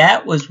 actually,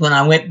 that was when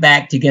I went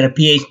back to get a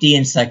PhD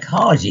in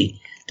psychology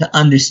to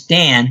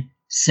understand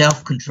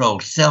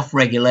self-control,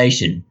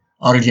 self-regulation,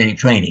 autogenic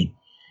training.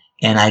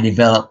 And I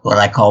developed what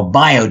I call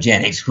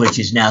biogenics, which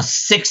is now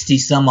 60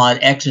 some odd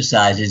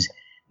exercises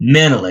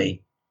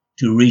mentally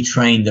to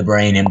retrain the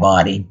brain and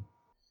body.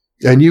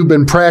 And you've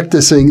been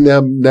practicing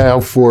them now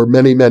for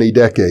many, many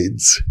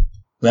decades.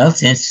 Well,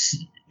 since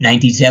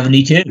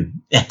 1972.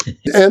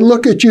 And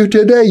look at you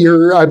today.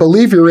 I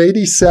believe you're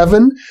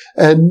 87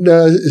 and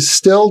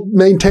still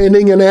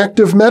maintaining an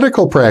active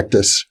medical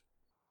practice.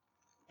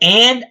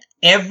 And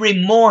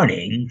every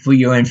morning, for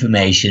your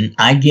information,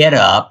 I get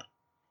up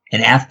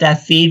and after I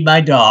feed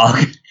my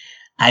dog,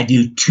 I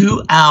do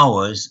 2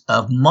 hours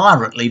of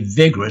moderately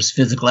vigorous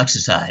physical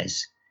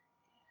exercise.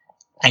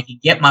 I can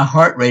get my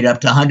heart rate up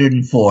to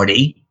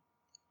 140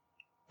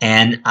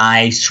 and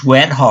I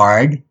sweat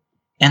hard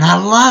and I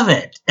love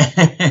it.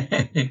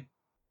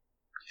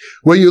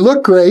 Well, you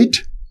look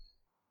great.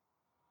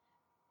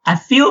 I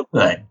feel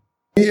good.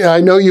 Yeah,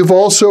 I know you've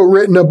also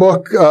written a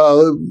book,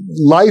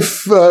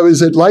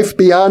 is it Life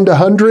Beyond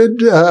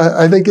 100,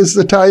 I think is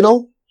the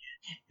title?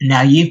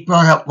 Now, you've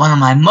brought up one of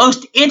my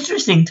most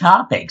interesting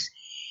topics.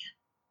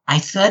 I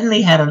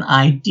suddenly had an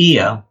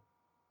idea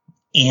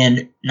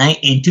in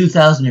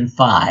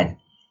 2005,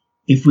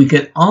 if we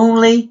could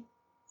only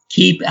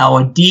keep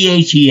our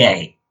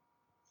DHEA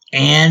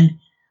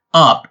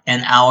up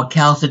and our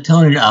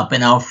calcitonin up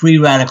and our free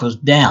radicals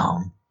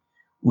down,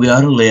 we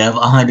ought to live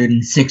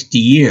 160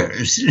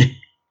 years.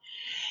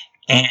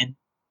 And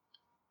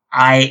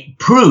I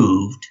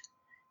proved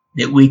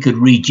that we could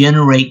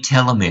regenerate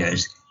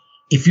telomeres.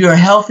 If you're a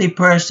healthy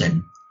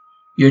person,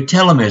 your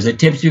telomeres, the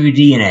tips of your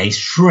DNA,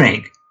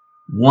 shrink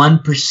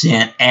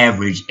 1%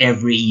 average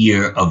every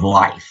year of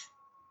life.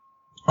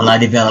 Well, I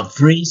developed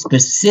 3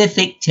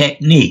 specific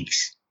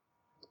techniques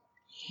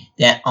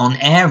that on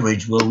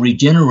average will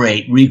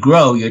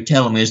regrow your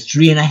telomeres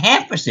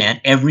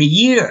 3.5% every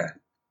year.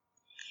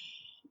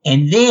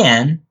 And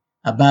then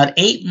about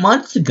 8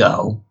 months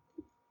ago,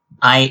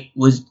 I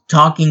was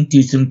talking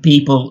to some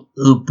people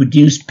who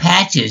produce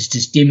patches to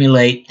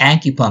stimulate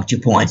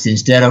acupuncture points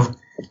instead of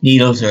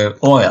needles or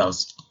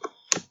oils.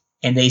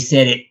 And they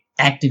said it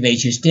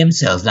activates your stem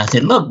cells. And I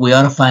said, look, we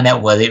ought to find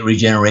out whether it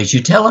regenerates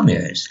your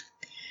telomeres.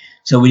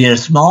 So we did a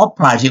small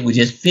project with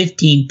just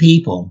 15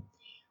 people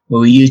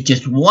where we used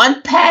just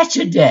 1 patch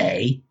a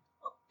day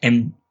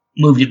and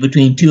moved it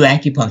between 2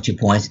 acupuncture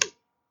points.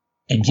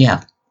 And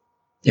Jeff,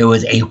 there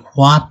was a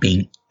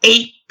whopping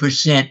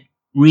 8%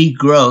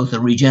 regrowth or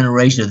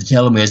regeneration of the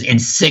telomeres in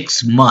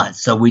 6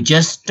 months. So we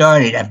just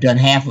started. I've done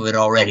half of it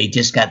already.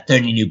 Just got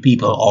 30 new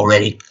people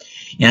already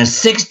in a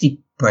 60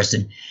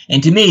 person.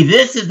 And to me,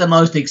 this is the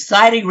most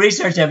exciting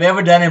research I've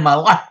ever done in my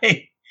life.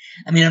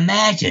 I mean,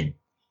 imagine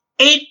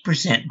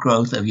 8%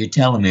 growth of your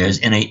telomeres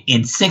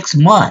in 6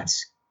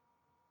 months.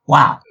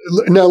 Wow.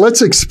 Now,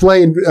 let's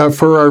explain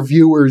for our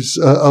viewers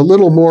a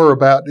little more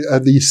about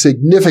the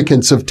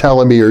significance of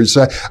telomeres.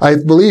 I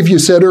believe you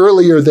said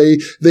earlier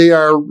they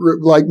are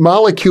like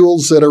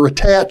molecules that are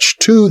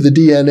attached to the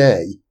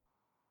DNA.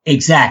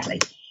 Exactly.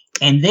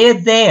 And they're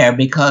there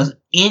because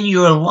in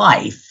your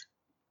life,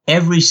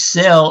 every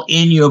cell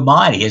in your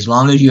body, as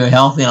long as you're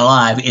healthy and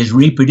alive, is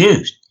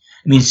reproduced.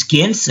 I mean,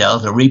 skin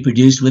cells are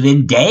reproduced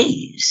within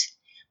days,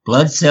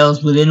 blood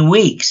cells within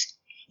weeks,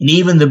 and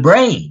even the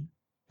brain.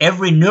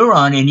 Every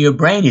neuron in your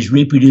brain is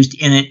reproduced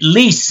in at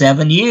least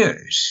 7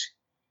 years.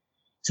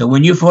 So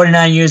when you're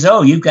 49 years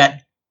old, you've got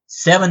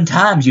 7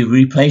 times you've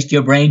replaced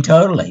your brain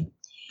totally.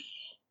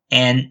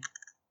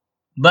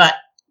 But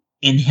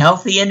in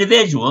healthy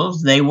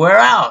individuals, they wear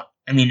out.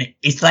 I mean,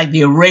 it's like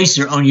the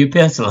eraser on your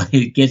pencil.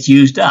 It gets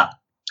used up.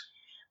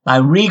 By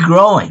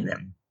regrowing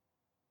them.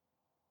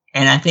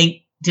 And I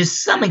think to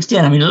some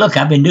extent, I mean, look,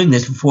 I've been doing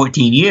this for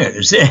 14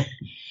 years.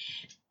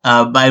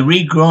 By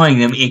regrowing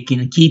them, it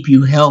can keep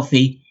you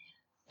healthy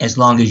as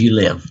long as you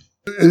live.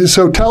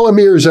 So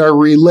telomeres are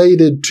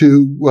related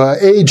to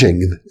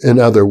aging, in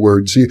other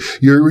words.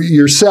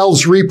 Your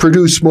cells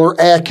reproduce more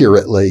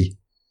accurately.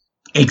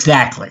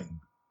 Exactly.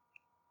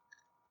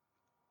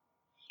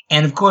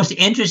 And of course,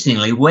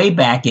 interestingly, way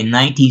back in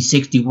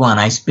 1961,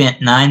 I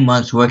spent 9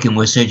 months working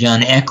with Sir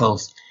John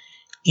Eccles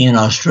in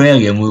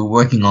Australia, and we were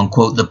working on,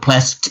 quote, the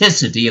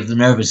plasticity of the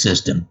nervous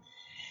system,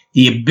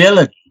 the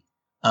ability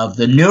of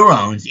the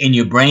neurons in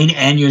your brain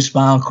and your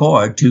spinal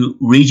cord to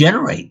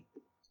regenerate.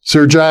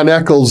 Sir John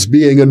Eccles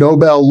being a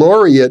Nobel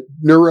laureate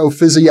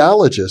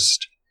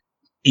neurophysiologist.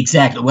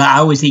 Exactly.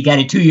 Well, he got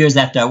it 2 years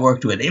after I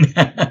worked with him,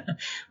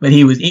 but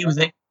he was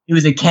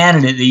a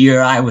candidate the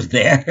year I was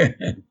there.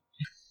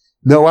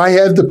 No, I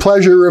had the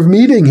pleasure of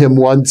meeting him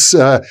once.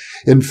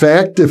 In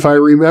fact, if I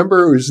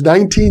remember, it was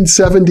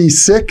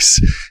 1976.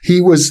 He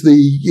was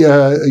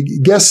the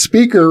guest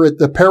speaker at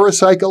the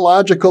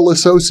Parapsychological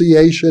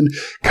Association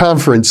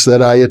conference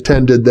that I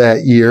attended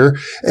that year,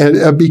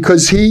 and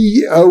because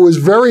he was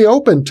very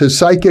open to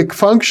psychic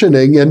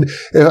functioning, and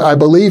I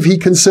believe he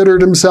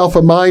considered himself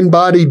a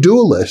mind-body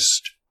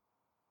dualist.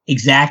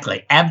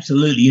 Exactly.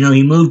 Absolutely. You know,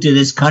 he moved to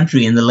this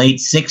country in the late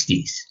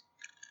 60s.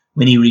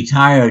 When he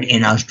retired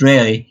in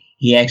Australia,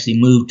 he actually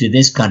moved to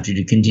this country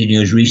to continue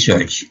his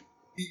research.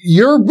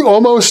 You're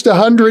almost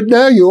 100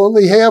 now. You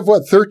only have,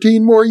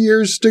 13 more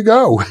years to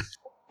go?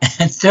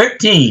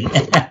 13.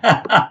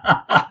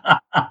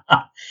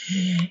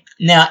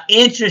 Now,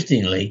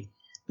 interestingly,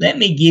 let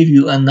me give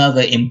you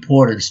another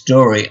important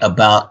story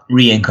about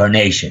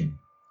reincarnation.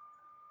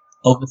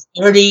 Over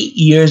 30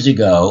 years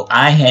ago,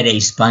 I had a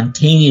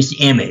spontaneous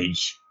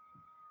image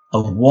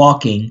of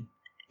walking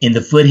in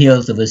the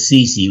foothills of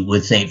Assisi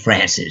with St.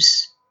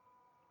 Francis.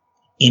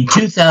 In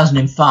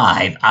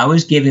 2005, I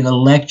was giving a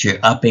lecture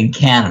up in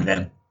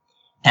Canada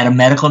at a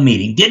medical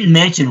meeting, didn't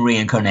mention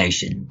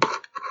reincarnation.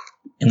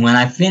 And when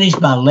I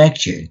finished my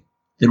lecture,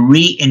 the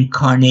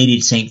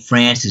reincarnated St.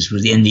 Francis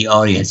was in the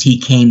audience. He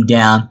came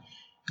down.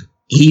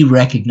 He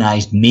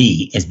recognized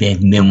me as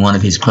being one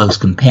of his close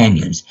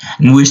companions.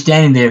 And we were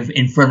standing there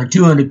in front of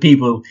 200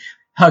 people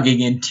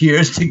hugging in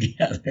tears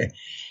together.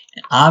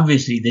 And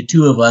obviously, the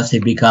two of us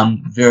had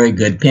become very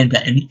good pen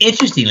pals. And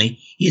interestingly,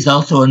 he's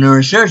also a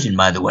neurosurgeon,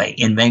 by the way,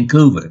 in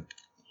Vancouver.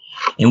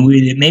 And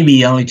we may be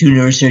the only two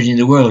neurosurgeons in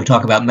the world who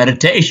talk about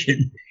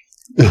meditation.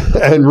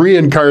 And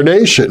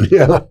reincarnation,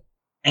 yeah.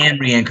 And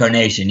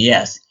reincarnation,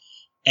 yes.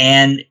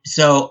 And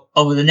so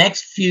over the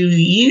next few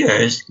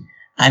years,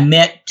 I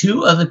met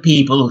two other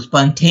people who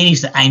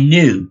spontaneously, I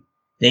knew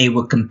they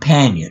were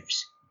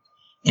companions.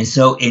 And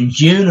so in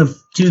June of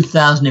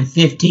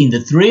 2015, the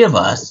three of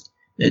us,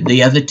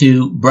 the other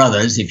two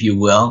brothers, if you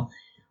will,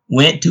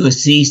 went to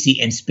Assisi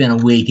and spent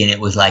a week, and it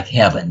was like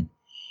heaven.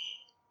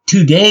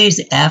 2 days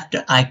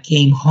after I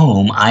came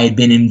home, I had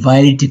been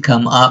invited to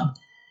come up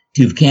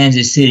to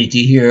Kansas City to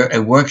hear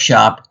a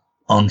workshop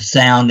on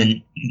sound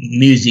and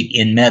music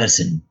in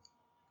medicine.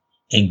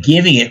 And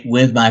giving it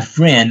with my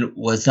friend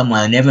was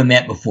someone I never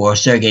met before,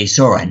 Sergei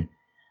Sorin.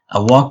 I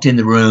walked in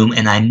the room,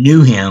 and I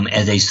knew him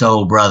as a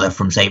soul brother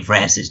from St.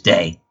 Francis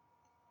Day.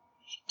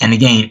 And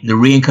again, the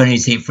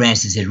reincarnated St.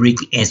 Francis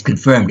has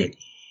confirmed it.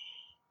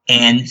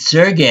 And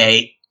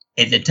Sergei,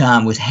 at the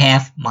time, was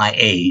half my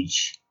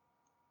age.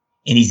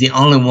 And he's the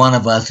only one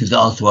of us who's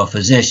also a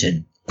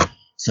physician.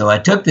 So I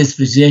took this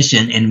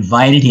physician and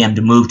invited him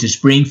to move to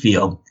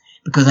Springfield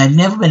because I'd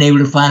never been able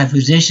to find a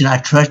physician I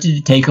trusted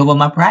to take over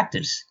my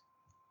practice.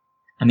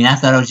 I mean, I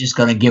thought I was just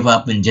going to give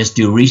up and just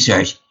do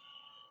research.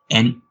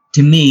 And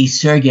to me,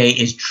 Sergei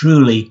is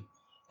truly,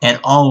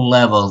 at all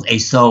levels, a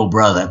soul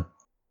brother.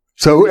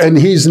 So, and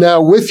he's now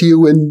with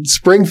you in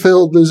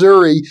Springfield,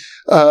 Missouri,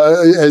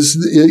 as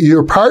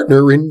your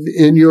partner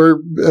in your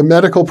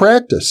medical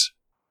practice.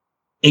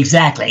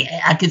 Exactly.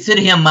 I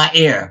consider him my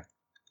heir.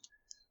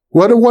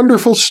 What a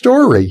wonderful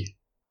story.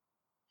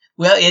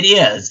 Well, it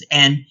is.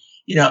 And,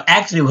 you know,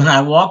 actually, when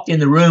I walked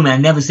in the room, and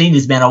I'd never seen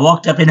this man, I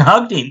walked up and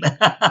hugged him.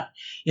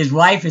 His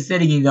wife is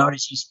sitting in the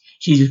audience.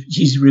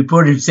 She's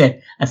reported and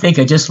said, I think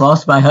I just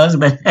lost my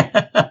husband.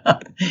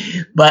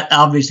 But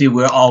obviously,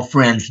 we're all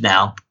friends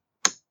now.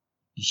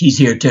 She's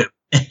here too.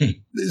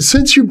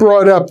 Since you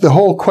brought up the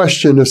whole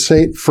question of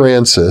St.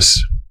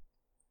 Francis,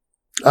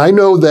 I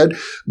know that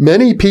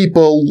many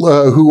people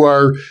who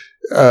are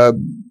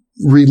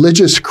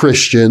religious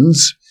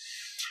Christians,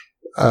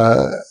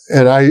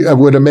 and I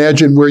would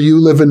imagine where you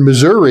live in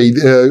Missouri,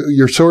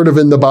 you're sort of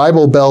in the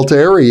Bible Belt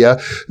area,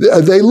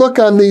 they look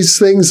on these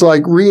things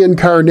like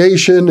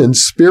reincarnation and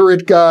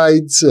spirit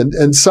guides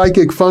and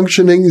psychic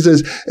functionings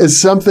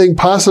as something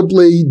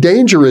possibly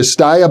dangerous,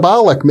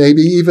 diabolic,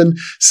 maybe even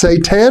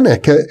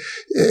satanic.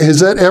 Has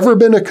that ever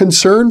been a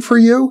concern for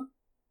you?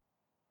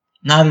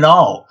 Not at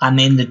all. I'm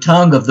in the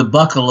tongue of the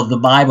buckle of the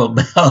Bible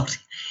Belt.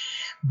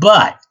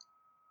 But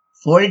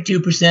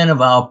 42% of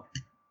our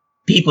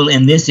people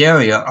in this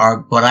area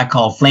are what I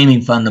call flaming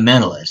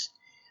fundamentalists.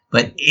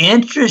 But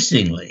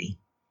interestingly,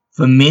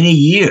 for many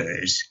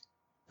years,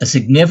 a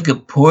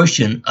significant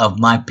portion of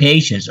my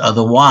patients are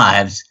the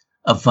wives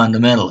of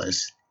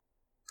fundamentalists.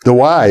 The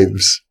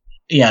wives?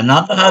 Yeah,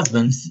 not the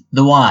husbands,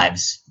 the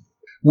wives.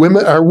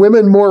 Are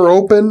women more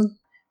open?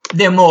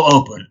 They're more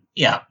open.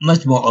 Yeah,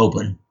 much more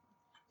open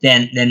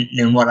than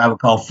what I would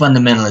call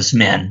fundamentalist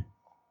men.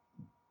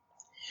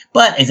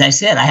 But as I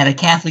said, I had a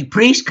Catholic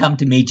priest come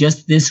to me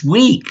just this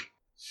week.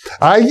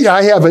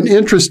 I have an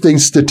interesting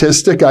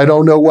statistic. I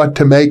don't know what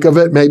to make of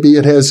it. Maybe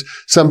it has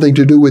something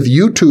to do with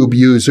YouTube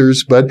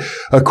users, but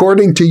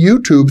according to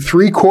YouTube,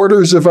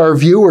 3/4 of our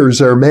viewers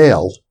are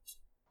male.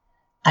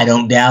 I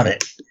don't doubt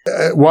it.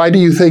 Why do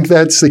you think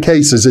that's the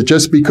case? Is it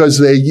just because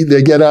they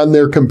get on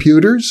their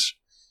computers?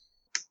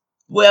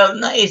 Well,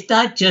 no, it's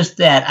not just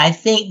that. I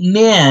think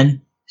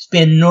men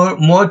spend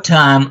more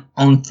time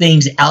on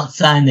things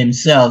outside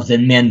themselves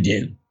than men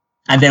do,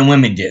 and than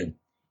women do.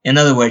 In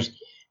other words,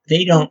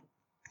 they don't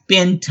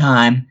spend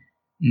time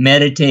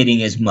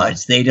meditating as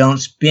much. They don't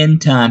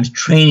spend time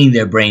training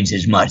their brains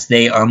as much.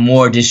 They are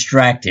more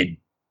distracted.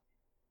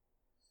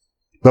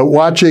 But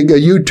watching a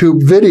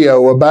YouTube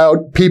video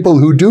about people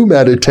who do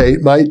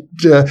meditate might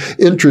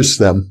interest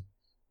them.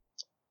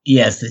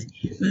 Yes,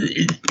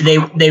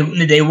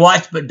 they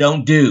watch but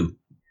don't do.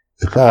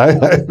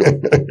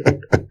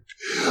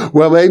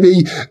 Well,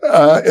 maybe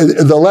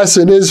the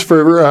lesson is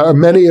for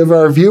many of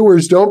our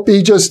viewers, don't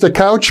be just a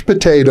couch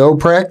potato.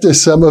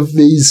 Practice some of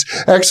these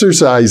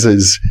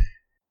exercises.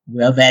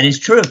 Well, that is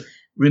true.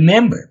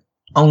 Remember,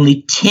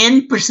 only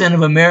 10%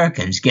 of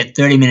Americans get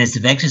 30 minutes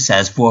of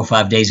exercise 4 or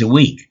 5 days a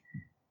week.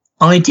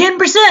 Only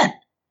 10%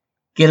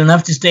 get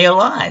enough to stay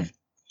alive.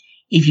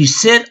 If you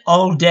sit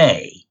all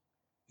day,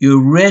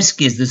 your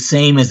risk is the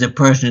same as a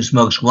person who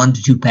smokes 1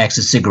 to 2 packs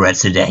of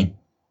cigarettes a day.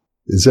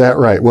 Is that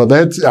right? Well,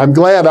 I'm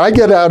glad I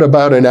get out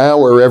about an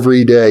hour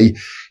every day.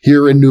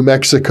 Here in New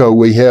Mexico,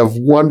 we have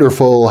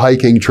wonderful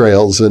hiking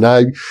trails, and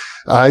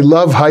I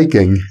love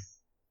hiking.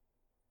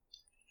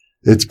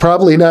 It's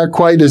probably not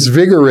quite as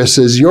vigorous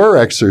as your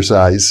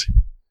exercise.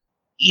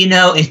 You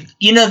know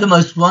the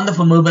most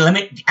wonderful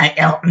movement.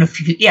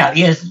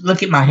 Yes.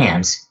 Look at my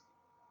hands.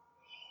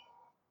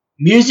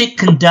 Music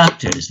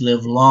conductors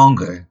live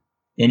longer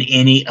than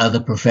any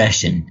other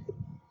profession.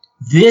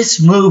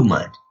 This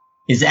movement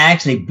is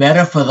actually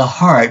better for the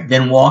heart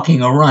than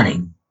walking or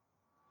running.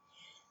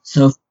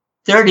 So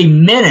 30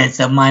 minutes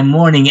of my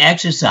morning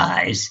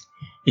exercise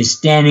is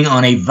standing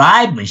on a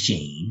vibe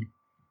machine,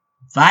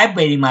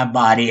 vibrating my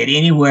body at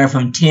anywhere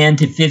from 10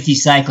 to 50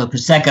 cycles per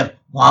second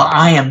while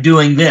I am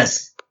doing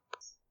this.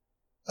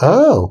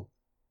 Oh.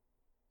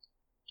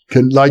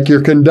 Like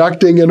you're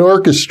conducting an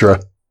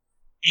orchestra.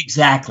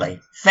 Exactly.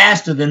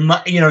 Faster than,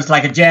 it's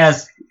like a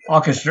jazz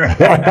orchestra.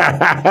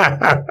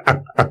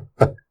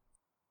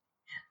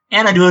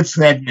 And I do a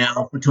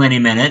treadmill for 20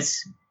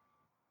 minutes.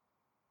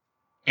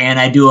 And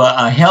I do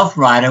a health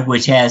rider,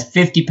 which has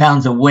 50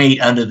 pounds of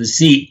weight under the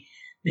seat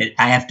that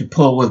I have to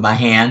pull with my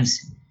hands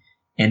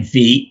and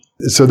feet.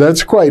 So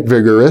that's quite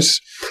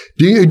vigorous.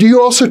 Do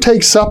you also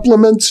take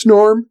supplements,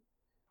 Norm?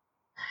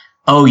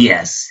 Oh,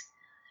 yes.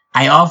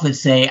 I often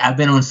say I've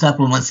been on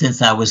supplements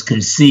since I was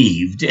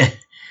conceived.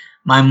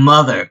 My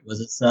mother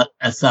was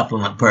a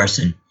supplement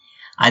person.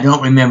 I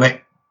don't remember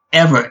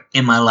ever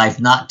in my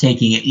life not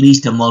taking at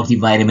least a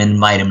multivitamin and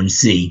vitamin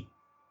C.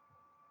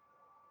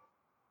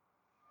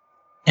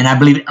 And I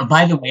believe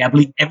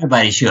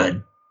everybody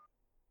should.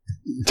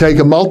 Take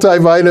a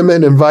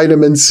multivitamin and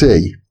vitamin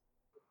C.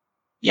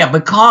 Yeah,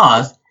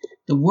 because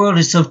the world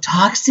is so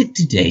toxic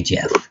today,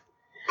 Jeff.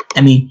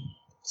 I mean,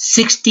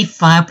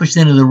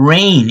 65% of the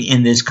rain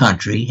in this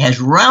country has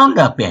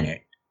Roundup in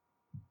it.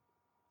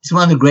 It's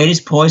one of the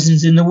greatest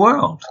poisons in the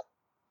world.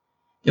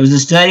 There was a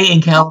study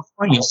in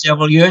California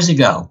several years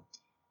ago.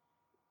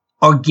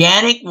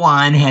 Organic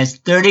wine has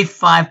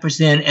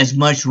 35% as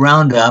much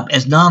Roundup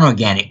as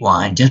non-organic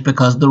wine just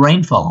because of the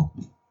rainfall.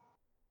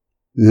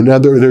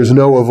 There's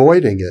no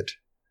avoiding it.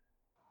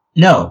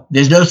 No,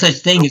 there's no such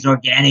thing as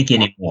organic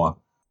anymore.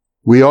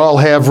 We all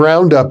have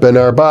Roundup in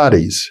our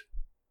bodies.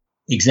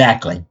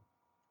 Exactly.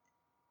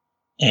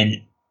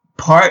 And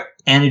part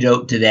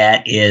antidote to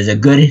that is a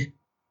good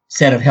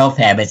set of health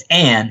habits,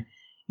 and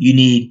you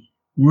need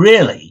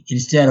really,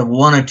 instead of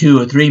 1 or 2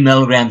 or 3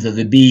 milligrams of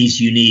the bees,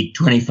 you need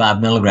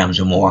 25 milligrams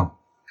or more.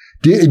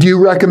 Do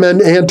you recommend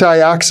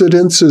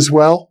antioxidants as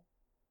well?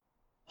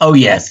 Oh,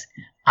 yes.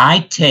 I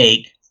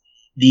take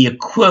the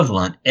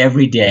equivalent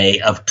every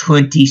day of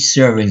 20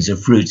 servings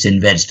of fruits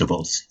and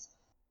vegetables.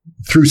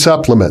 Through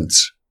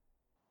supplements?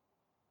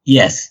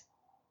 Yes.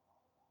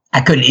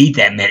 I couldn't eat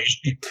that many.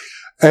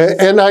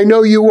 And I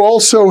know you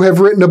also have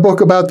written a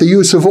book about the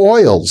use of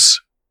oils.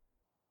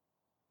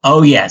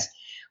 Oh, yes.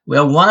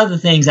 Well, one of the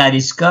things I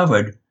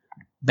discovered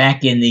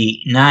back in the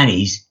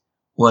 90s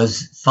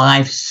was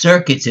 5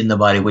 circuits in the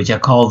body, which are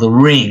called the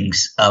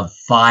rings of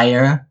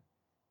fire,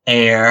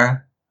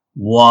 air,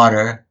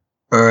 water,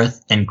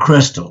 earth, and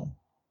crystal.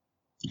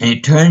 And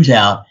it turns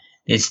out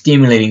that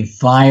stimulating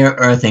fire,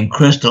 earth, and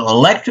crystal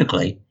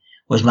electrically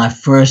was my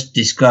first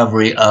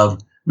discovery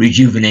of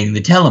rejuvenating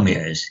the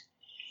telomeres.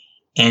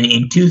 And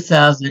in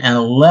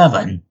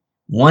 2011,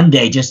 one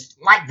day, just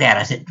like that,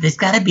 I said, there's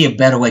got to be a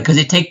better way, because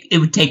it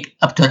would take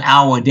up to an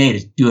hour a day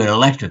to do it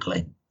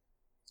electrically.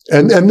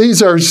 And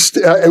these are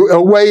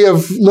a way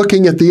of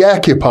looking at the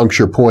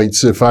acupuncture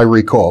points, if I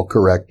recall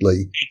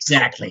correctly.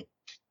 Exactly.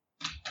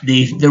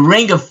 The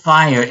Ring of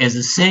Fire is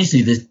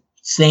essentially the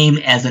same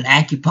as an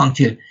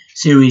acupuncture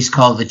series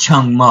called the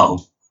Chung Mo.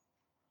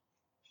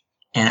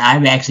 And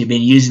I've actually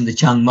been using the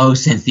Chung Mo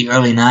since the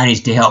early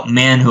 90s to help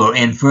men who are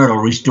infertile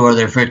restore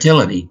their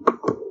fertility.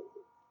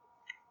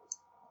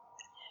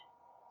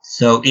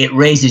 So it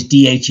raises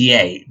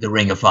DHEA, the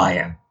Ring of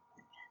Fire.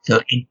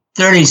 So in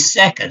 30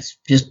 seconds,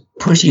 just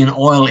pushing an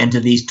oil into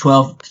these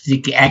 12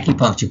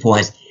 acupuncture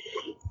points,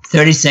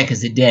 30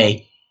 seconds a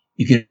day,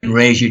 you can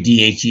raise your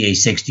DHEA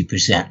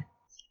 60%.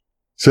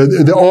 So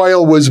the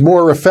oil was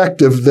more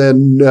effective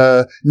than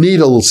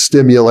needle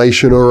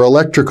stimulation or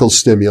electrical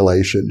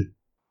stimulation.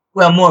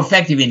 Well, more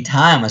effective in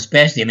time,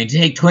 especially. I mean, to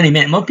take 20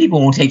 minutes, most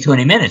people won't take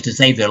 20 minutes to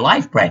save their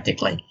life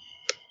practically.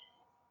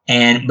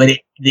 But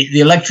the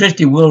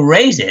electricity will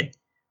raise it,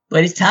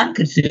 but it's time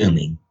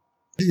consuming.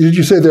 Did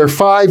you say there are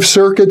 5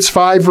 circuits,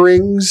 5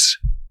 rings?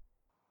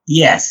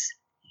 Yes.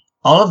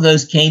 All of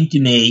those came to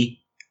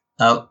me,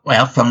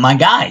 from my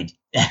guide.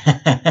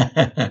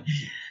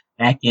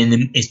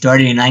 It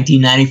started in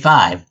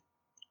 1995.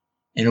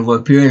 And over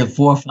a period of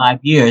 4 or 5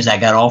 years, I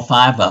got all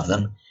 5 of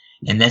them.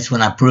 And that's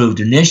when I proved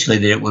initially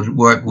that it would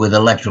work with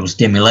electrical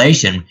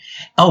stimulation.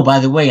 Oh, by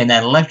the way, and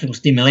that electrical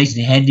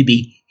stimulation had to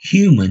be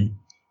human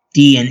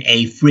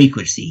DNA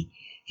frequency.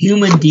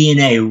 Human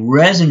DNA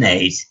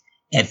resonates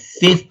at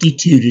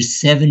 52 to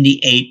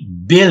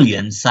 78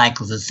 billion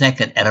cycles a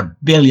second at a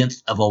billionth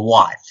of a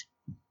watt.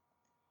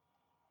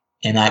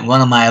 And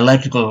one of my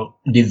electrical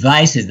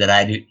devices that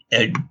I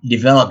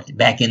developed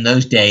back in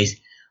those days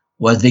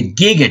was the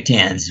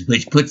Gigatens,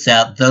 which puts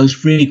out those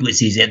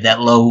frequencies at that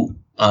low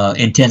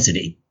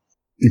intensity.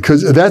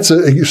 Because that's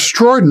an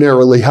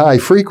extraordinarily high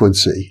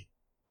frequency.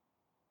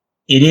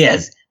 It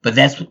is, but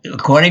that's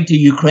according to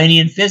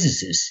Ukrainian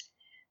physicists.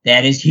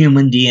 That is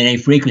human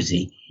DNA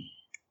frequency,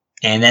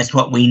 and that's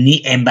what we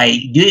need. And by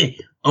doing,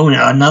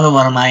 another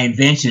one of my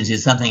inventions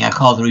is something I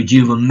call the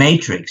Rejuva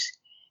Matrix.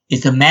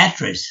 It's a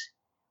mattress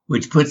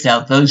which puts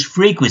out those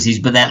frequencies,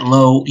 but that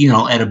low,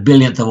 at a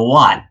billionth of a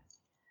watt.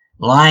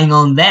 Lying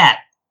on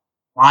that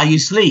while you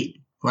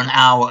sleep for an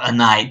hour a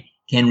night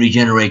can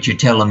regenerate your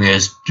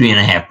telomeres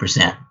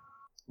 3.5%.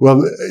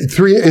 Well,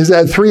 is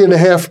that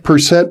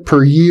 3.5%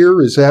 per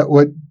year? Is that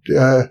what?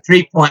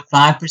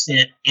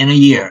 3.5% in a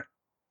year.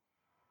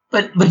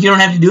 But you don't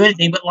have to do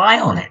anything but lie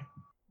on it.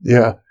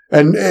 Yeah.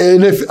 And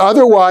if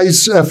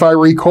otherwise, if I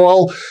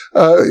recall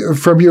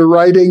from your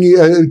writing,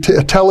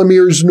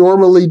 telomeres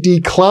normally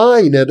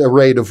decline at a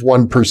rate of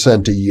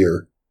 1% a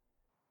year.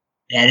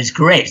 That is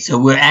correct.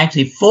 So we're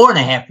actually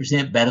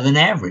 4.5% better than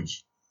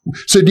average.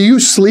 So do you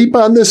sleep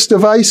on this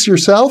device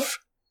yourself?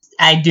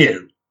 I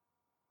do.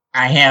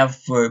 I have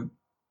for,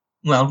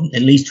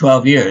 at least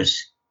 12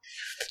 years.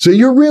 So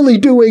you're really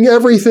doing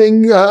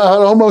everything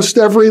on almost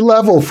every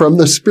level, from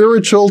the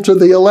spiritual to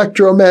the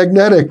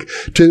electromagnetic,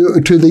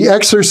 to the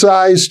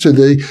exercise, to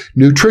the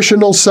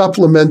nutritional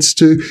supplements,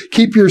 to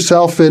keep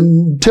yourself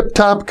in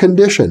tip-top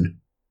condition.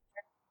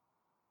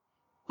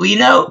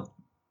 Well,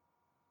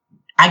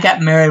 I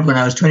got married when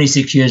I was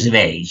 26 years of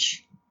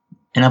age,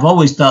 and I've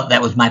always thought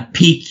that was my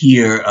peak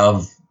year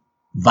of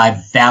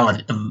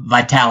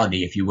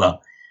vitality, if you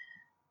will.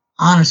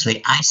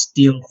 Honestly, I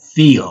still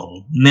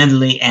feel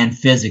mentally and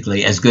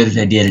physically as good as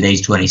I did at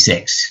age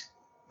 26.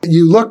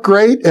 You look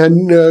great,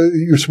 and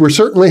we're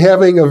certainly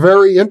having a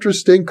very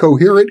interesting,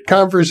 coherent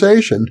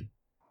conversation.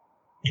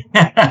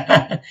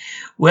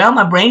 Well,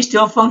 my brain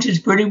still functions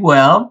pretty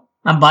well.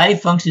 My body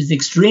functions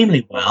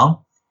extremely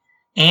well.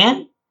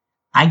 And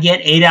I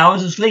get 8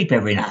 hours of sleep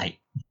every night.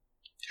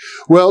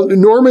 Well,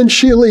 Norman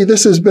Shealy,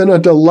 this has been a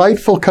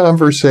delightful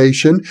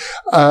conversation.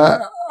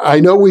 I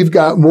know we've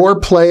got more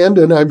planned,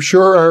 and I'm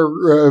sure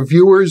our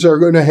viewers are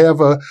going to have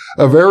a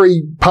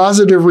very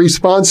positive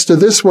response to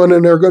this one,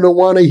 and are going to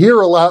want to hear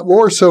a lot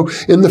more. So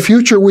in the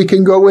future, we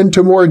can go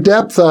into more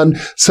depth on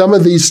some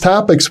of these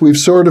topics. We've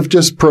sort of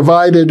just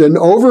provided an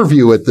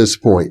overview at this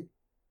point.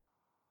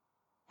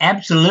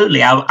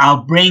 Absolutely.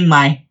 I'll bring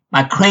my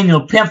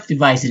cranial PEMF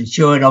device and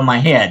show it on my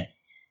head.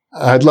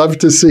 I'd love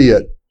to see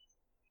it.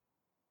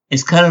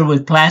 It's covered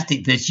with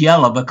plastic that's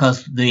yellow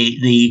because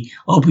the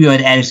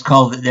opioid addicts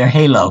call it their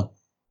halo.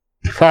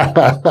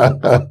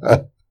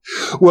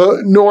 Well,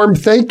 Norm,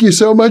 thank you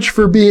so much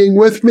for being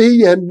with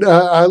me, and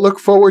I look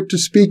forward to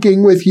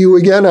speaking with you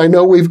again. I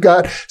know we've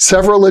got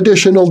several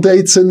additional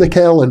dates in the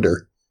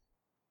calendar.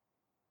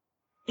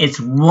 It's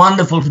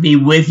wonderful to be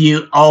with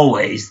you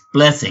always.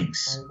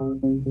 Blessings.